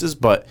and losses,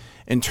 but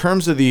in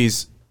terms of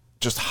these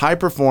just high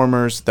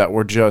performers that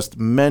were just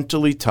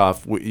mentally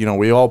tough.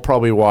 We all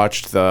probably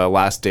watched The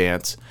Last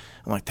Dance.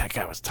 I'm like, that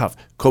guy was tough.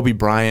 Kobe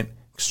Bryant,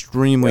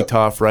 extremely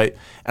tough, right?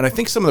 And I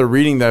think some of the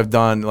reading that I've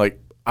done,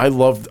 like I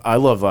love.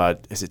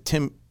 Is it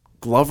Tim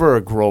Glover or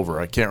Grover?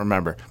 I can't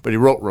remember, but he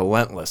wrote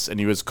Relentless, and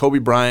he was Kobe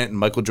Bryant and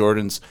Michael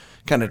Jordan's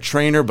kind of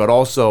trainer, but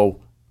also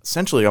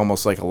essentially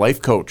almost like a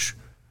life coach,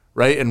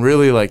 right? And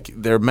really like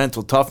their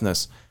mental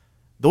toughness.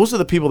 Those are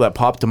the people that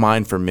pop to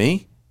mind for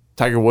me.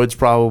 Tiger Woods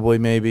probably,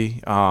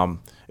 maybe.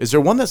 Is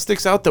there one that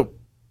sticks out that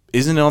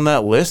isn't on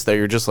that list that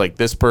you're just like,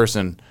 this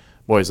person,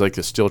 boy, is like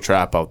a steel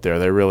trap out there.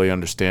 They really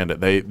understand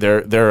it.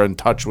 They're in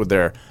touch with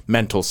their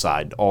mental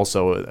side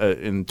also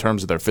in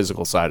terms of their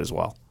physical side as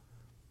well.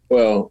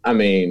 Well, I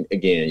mean,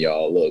 again,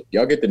 y'all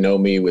get to know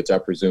me, which I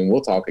presume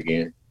we'll talk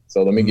again.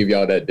 So let me give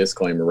y'all that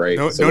disclaimer, right?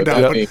 No so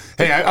doubt.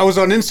 Hey, I was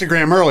on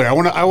Instagram earlier. I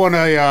want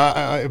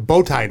a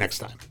bow tie next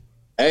time.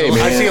 Hey, man,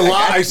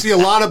 I see a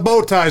lot of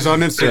bow ties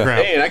on Instagram.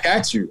 Man, I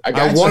got you.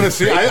 I want to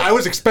see. I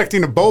was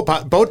expecting a bow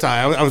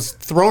tie. I was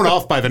thrown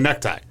off by the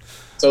necktie.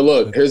 So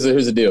look, here's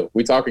the deal.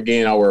 We talk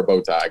again. I'll wear a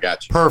bow tie. I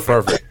got you.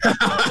 Perfect.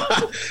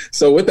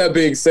 So with that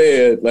being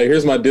said, like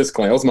here's my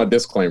disclaimer. That was my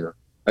disclaimer.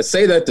 I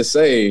say that to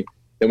say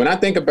that when I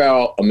think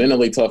about a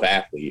mentally tough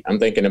athlete, I'm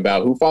thinking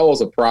about who follows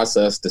a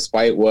process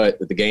despite what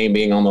the game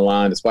being on the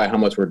line, despite how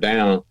much we're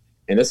down.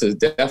 And this is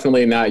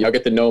definitely not. Y'all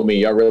get to know me.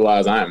 Y'all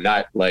realize I am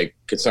not like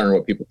concerned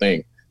what people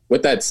think.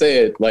 With that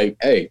said, like,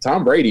 hey,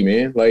 Tom Brady,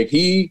 man, like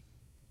he,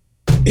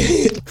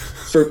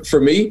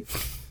 for me,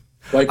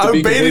 like I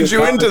baited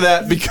you into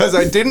that because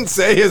I didn't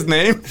say his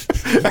name.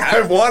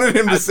 I wanted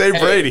him to say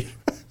Brady.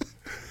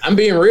 I'm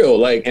being real,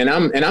 like, and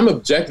I'm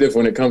objective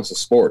when it comes to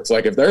sports.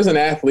 Like, if there's an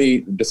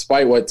athlete,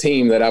 despite what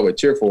team that I would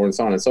cheer for, and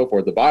so on and so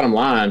forth, the bottom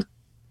line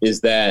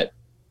is that,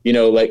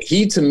 like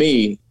he to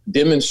me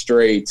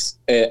demonstrates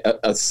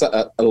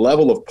a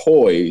level of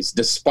poise,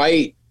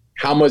 despite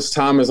how much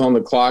time is on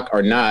the clock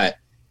or not.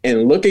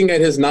 And looking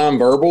at his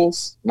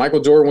nonverbals,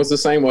 Michael Jordan was the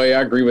same way.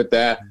 I agree with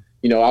that.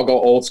 I'll go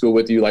old school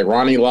with you, like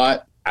Ronnie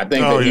Lott. I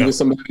think he was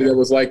somebody that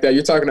was like that.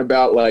 You're talking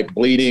about like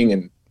bleeding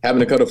and having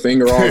to cut a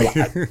finger off.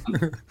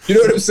 You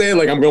know what I'm saying?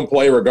 Like, I'm going to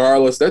play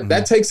regardless.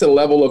 That takes a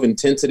level of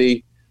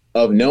intensity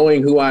of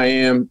knowing who I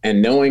am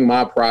and knowing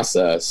my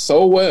process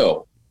so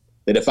well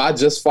that if I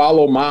just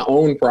follow my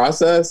own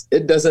process,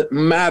 it doesn't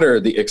matter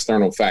the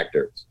external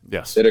factors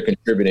that are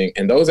contributing.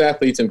 And those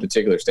athletes in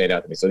particular stand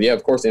out to me. So, yeah,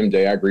 of course,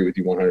 MJ, I agree with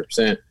you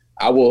 100%.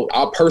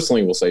 I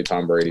personally will say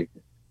Tom Brady.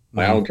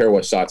 Like, I don't care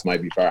what shots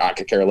might be fired. I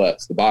could care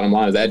less. The bottom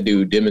line is that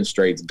dude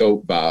demonstrates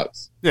GOAT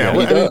vibes. Yeah,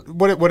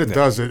 what it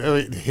does,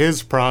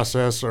 his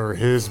process or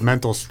his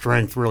mental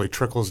strength really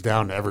trickles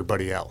down to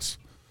everybody else.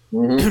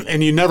 Mm-hmm.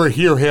 And you never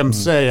hear him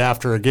say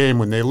after a game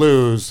when they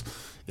lose,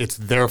 it's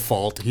their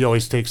fault. He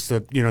always takes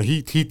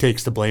he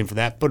takes the blame for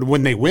that. But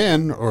when they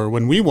win or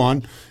when we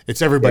won,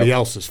 it's everybody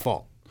else's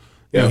fault.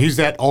 He's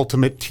that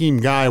ultimate team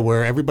guy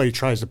where everybody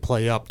tries to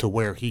play up to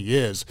where he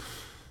is.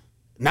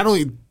 Not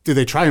only do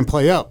they try and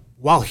play up,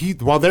 while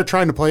they're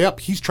trying to play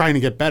up, he's trying to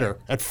get better.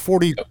 At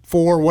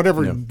 44,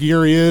 whatever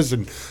year he is,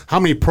 and how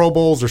many Pro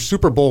Bowls or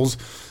Super Bowls,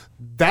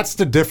 that's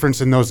the difference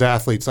in those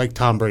athletes like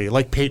Tom Brady,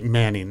 like Peyton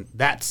Manning,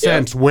 that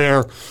sense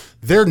where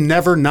they're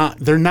not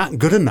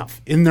good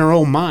enough in their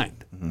own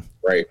mind.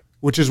 Right.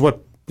 Which is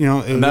what,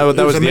 and that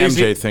was the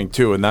MJ thing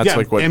too, and that's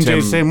like what MJ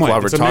Tim same way.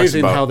 Glover It's talks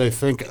amazing about. how they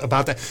think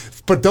about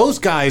that. But those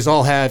guys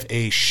all have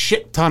a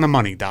shit ton of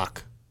money,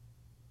 Doc.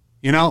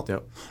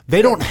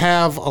 They don't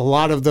have a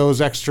lot of those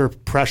extra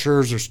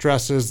pressures or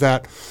stresses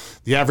that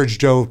the average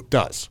Joe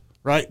does,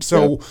 right?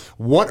 So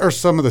what are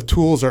some of the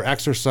tools or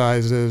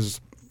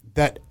exercises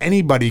that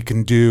anybody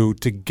can do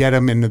to get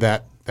them into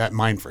that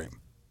mind frame?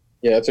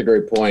 Yeah, that's a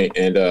great point.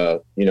 And,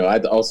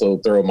 I'd also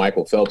throw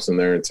Michael Phelps in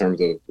there in terms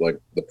of like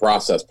the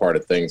process part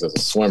of things as a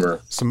swimmer.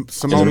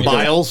 Simone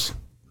Biles,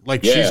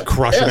 she's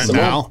crushing it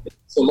now.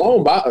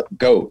 Simone Biles,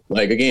 GOAT.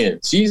 Like, again,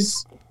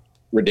 she's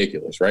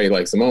ridiculous, right?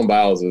 Like, Simone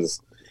Biles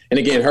is... And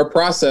again, her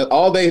process,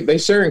 all they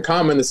share in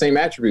common the same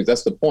attributes.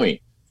 That's the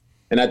point.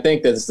 And I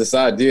think that's this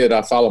idea that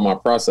I follow my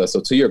process. So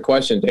to your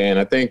question, Dan,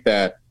 I think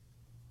that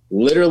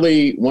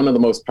literally one of the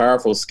most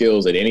powerful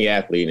skills that any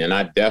athlete, and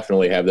I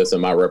definitely have this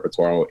in my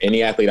repertoire,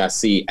 any athlete I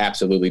see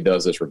absolutely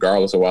does this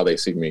regardless of why they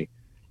see me.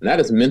 And that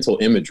is mental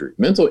imagery.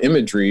 Mental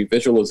imagery,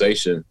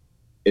 visualization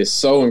is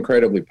so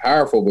incredibly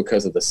powerful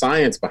because of the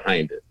science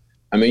behind it.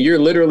 I mean, you're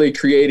literally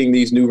creating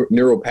these new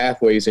neural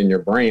pathways in your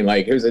brain.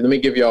 Like, let me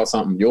give y'all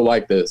something. You'll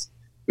like this.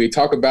 We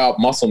talk about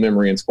muscle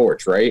memory in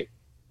sports, right?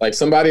 Like,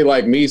 somebody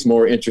like me is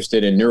more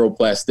interested in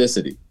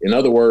neuroplasticity. In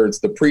other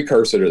words, the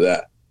precursor to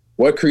that.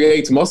 What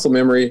creates muscle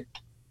memory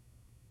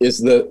is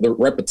the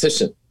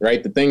repetition,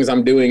 right? The things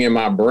I'm doing in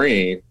my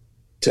brain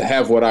to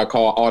have what I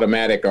call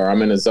automatic, or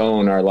I'm in a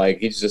zone, or like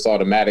he's just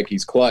automatic,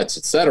 he's clutch,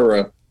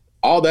 etc.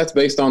 All that's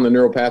based on the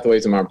neural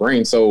pathways in my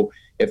brain. So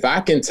if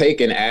I can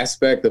take an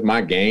aspect of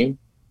my game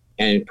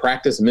and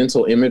practice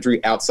mental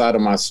imagery outside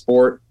of my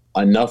sport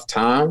enough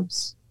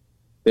times,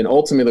 then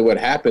ultimately what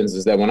happens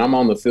is that when I'm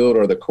on the field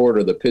or the court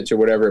or the pitch or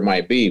whatever it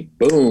might be,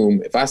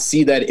 boom, if I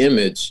see that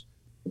image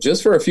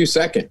just for a few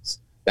seconds,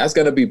 that's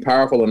going to be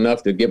powerful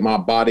enough to get my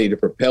body to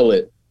propel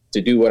it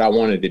to do what I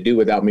wanted to do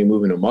without me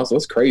moving a muscle.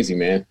 It's crazy,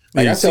 man.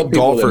 Like I tell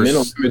people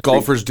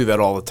golfers do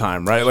that all the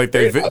time, right?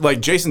 Like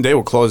Jason Day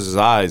will close his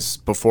eyes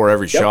before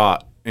every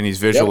shot, and he's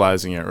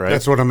visualizing it, right?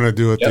 That's what I'm going to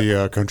do at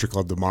the country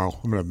club tomorrow.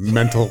 I'm going to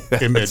mental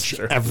image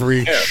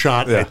every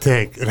shot I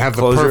take and have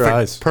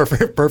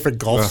the perfect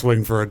golf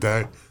swing for a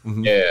day.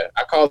 Mm-hmm. Yeah,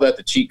 I call that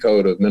the cheat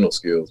code of mental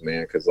skills,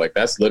 man, because like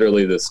that's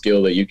literally the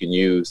skill that you can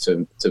use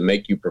to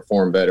make you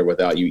perform better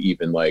without you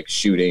even like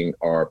shooting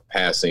or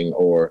passing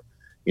or,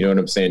 you know what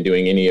I'm saying,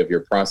 doing any of your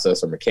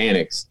process or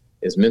mechanics.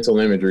 Is mental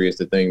imagery is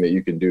the thing that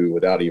you can do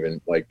without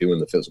even like doing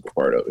the physical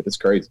part of it. It's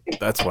crazy.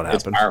 That's what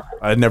happened.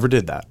 I never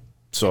did that.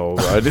 So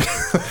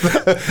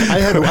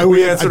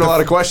we answered a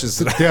lot of questions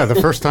today. Yeah, the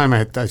first time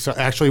I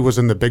actually was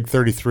in the Big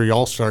 33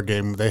 All-Star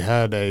game. They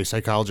had a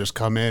psychologist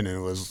come in and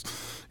it was,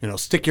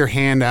 stick your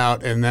hand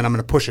out and then I'm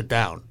going to push it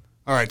down.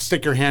 All right,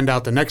 stick your hand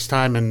out the next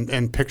time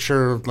and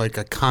picture like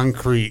a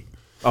concrete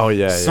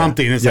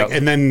something. It's like,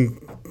 and then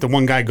the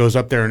one guy goes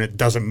up there and it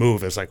doesn't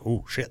move. It's like,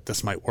 oh shit,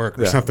 this might work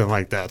or something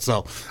like that.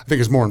 So I think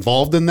it's more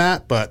involved in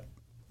that, but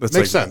it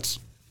makes sense.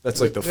 That's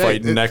like the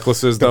fighting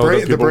necklaces, though.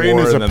 The brain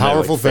is a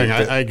powerful thing.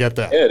 I get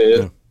that. Yeah, it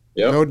is.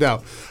 Yep. No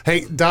doubt.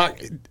 Hey, Doc,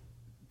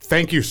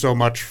 thank you so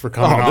much for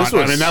coming on.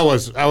 That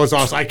was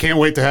awesome. I can't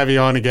wait to have you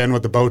on again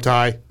with the bow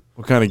tie.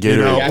 What kind of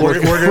Gatorade?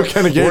 What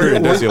kind of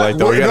Gatorade does he like,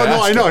 though?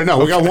 I know.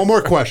 We got one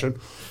more question.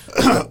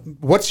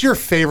 What's your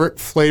favorite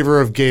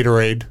flavor of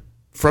Gatorade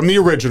from the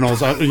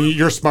originals?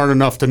 You're smart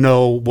enough to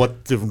know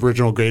what the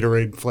original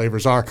Gatorade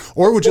flavors are.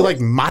 Or would you like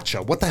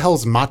matcha? What the hell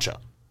is matcha?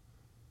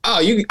 Oh,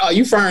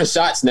 you firing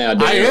shots now,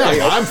 dude. I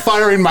am. I'm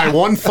firing my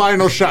one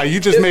final shot. You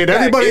just made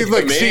everybody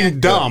seem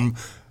dumb.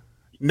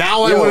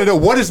 Now I want to know,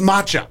 what is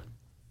matcha?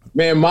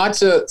 Man,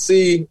 matcha,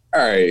 see,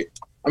 all right.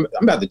 I'm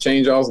about to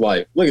change y'all's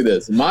life. Look at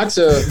this.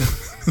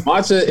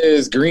 Matcha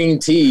is green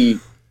tea,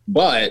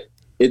 but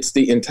it's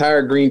the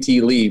entire green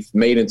tea leaf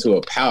made into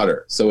a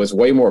powder. So it's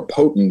way more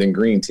potent than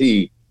green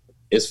tea.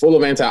 It's full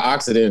of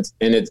antioxidants,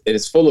 and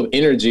it's full of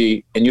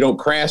energy, and you don't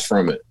crash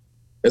from it.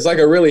 It's like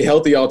a really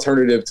healthy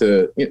alternative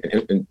to,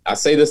 and I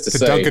say this to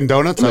say Dunkin'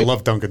 Donuts. I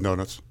love Dunkin'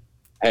 Donuts.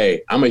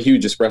 Hey, I'm a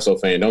huge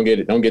espresso fan. Don't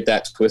get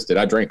that twisted.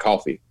 I drink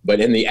coffee, but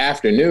in the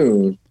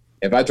afternoon,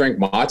 if I drink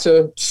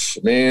matcha,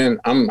 man,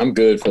 I'm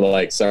good for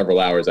like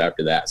several hours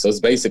after that. So it's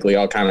basically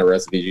all kind of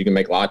recipes. You can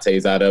make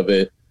lattes out of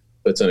it.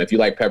 But if you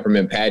like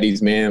peppermint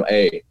patties, man,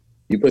 hey,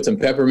 you put some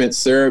peppermint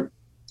syrup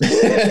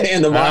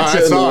in the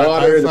matcha and the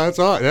water. That's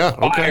all. Yeah.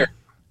 Okay.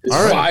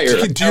 All right.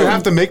 Fire. Do you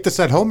have to make this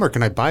at home, or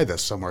can I buy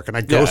this somewhere? Can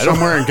I go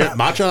somewhere and get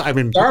matcha? I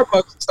mean,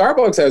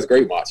 Starbucks has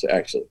great matcha.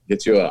 Actually,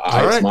 get you a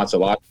iced matcha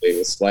latte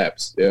with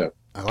slaps. Yeah,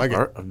 I like it.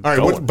 All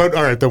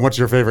right. Then what's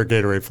your favorite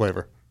Gatorade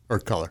flavor or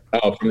color?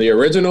 Oh, from the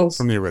originals.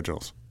 From the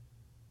originals.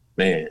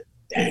 Man,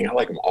 dang, I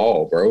like them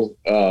all,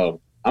 bro.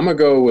 I'm gonna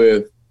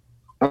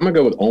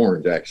go with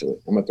orange. Actually,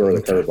 I'm gonna throw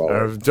the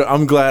curveball.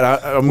 I'm glad.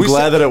 I'm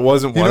glad that it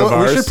wasn't one of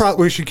ours.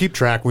 We should keep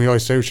track. We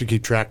always say we should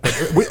keep track, but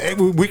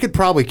we could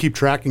probably keep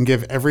track and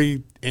give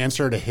every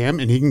answer to him,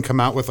 and he can come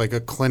out with like a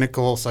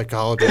clinical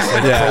psychologist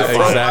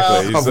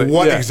exactly of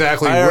what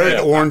exactly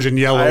red, orange, and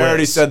yellow. I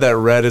already said that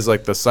red is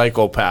like the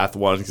psychopath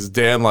one because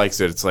Dan likes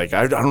it. It's like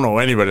I don't know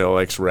anybody that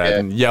likes red,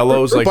 and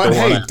yellow's like. But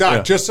hey,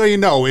 Doc, just so you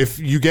know, if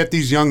you get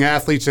these young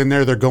athletes in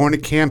there, they're going to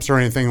camps or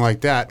anything like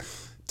that.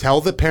 Tell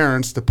the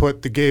parents to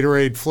put the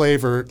Gatorade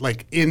flavor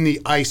like in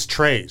the ice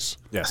trays.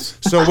 Yes.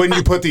 So when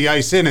you put the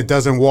ice in, it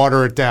doesn't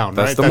water it down.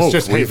 That's right? the move.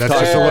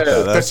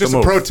 That's just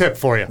a pro tip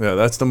for you. Yeah,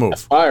 that's the move.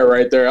 That's fire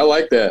right there. I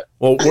like that.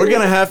 Well, we're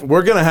gonna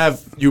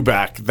have you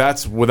back.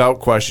 That's without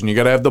question. You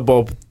got to have the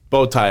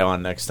bow tie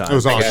on next time. It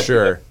was awesome.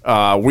 Sure.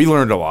 We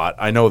learned a lot.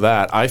 I know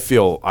that. I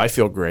feel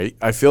great.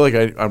 I feel like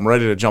I'm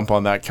ready to jump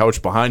on that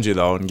couch behind you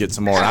though and get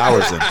some more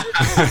hours in.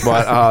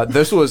 But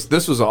this was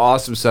an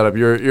awesome setup.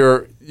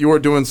 You were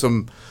doing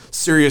some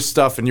serious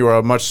stuff, and you are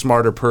a much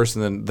smarter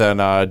person than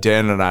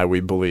Dan and I, we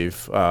believe.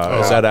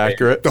 Is that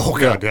accurate? Oh,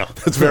 God, yeah.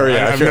 That's very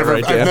accurate,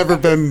 right, Dan? I've never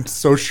been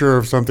so sure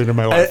of something in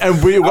my life.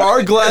 And we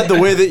are glad the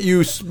way that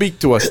you speak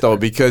to us, though,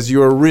 because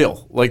you are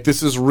real. Like,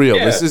 this is real.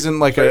 Yeah. This isn't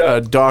like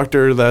a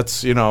doctor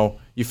that's,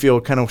 you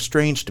feel kind of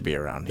strange to be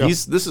around. Yep.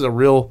 This is a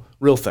real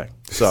thing.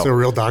 So it's a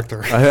real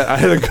doctor. I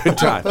had a good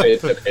time.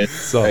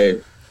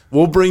 So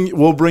we'll bring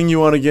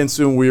you on again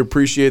soon. We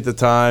appreciate the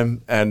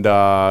time, and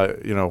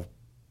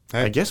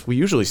I guess we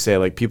usually say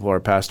like people are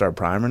past our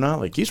prime or not.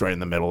 Like he's right in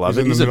the middle of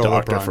it. He's a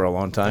doctor for a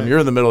long time. You're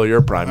in the middle of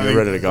your prime. You're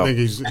ready to go. I think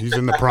he's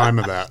in the prime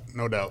of that,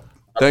 no doubt.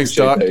 Thanks,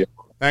 Doc.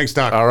 Thanks,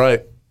 Doc. All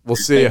right, we'll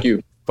see you. Thank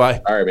you.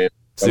 Bye. All right, man.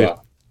 See you.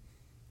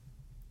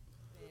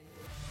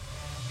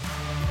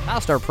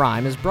 Past Our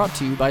Prime is brought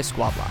to you by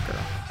Squad Locker.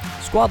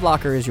 Squad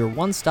Locker is your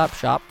one-stop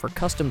shop for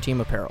custom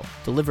team apparel,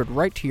 delivered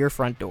right to your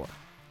front door.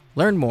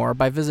 Learn more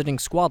by visiting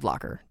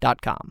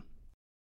squadlocker.com.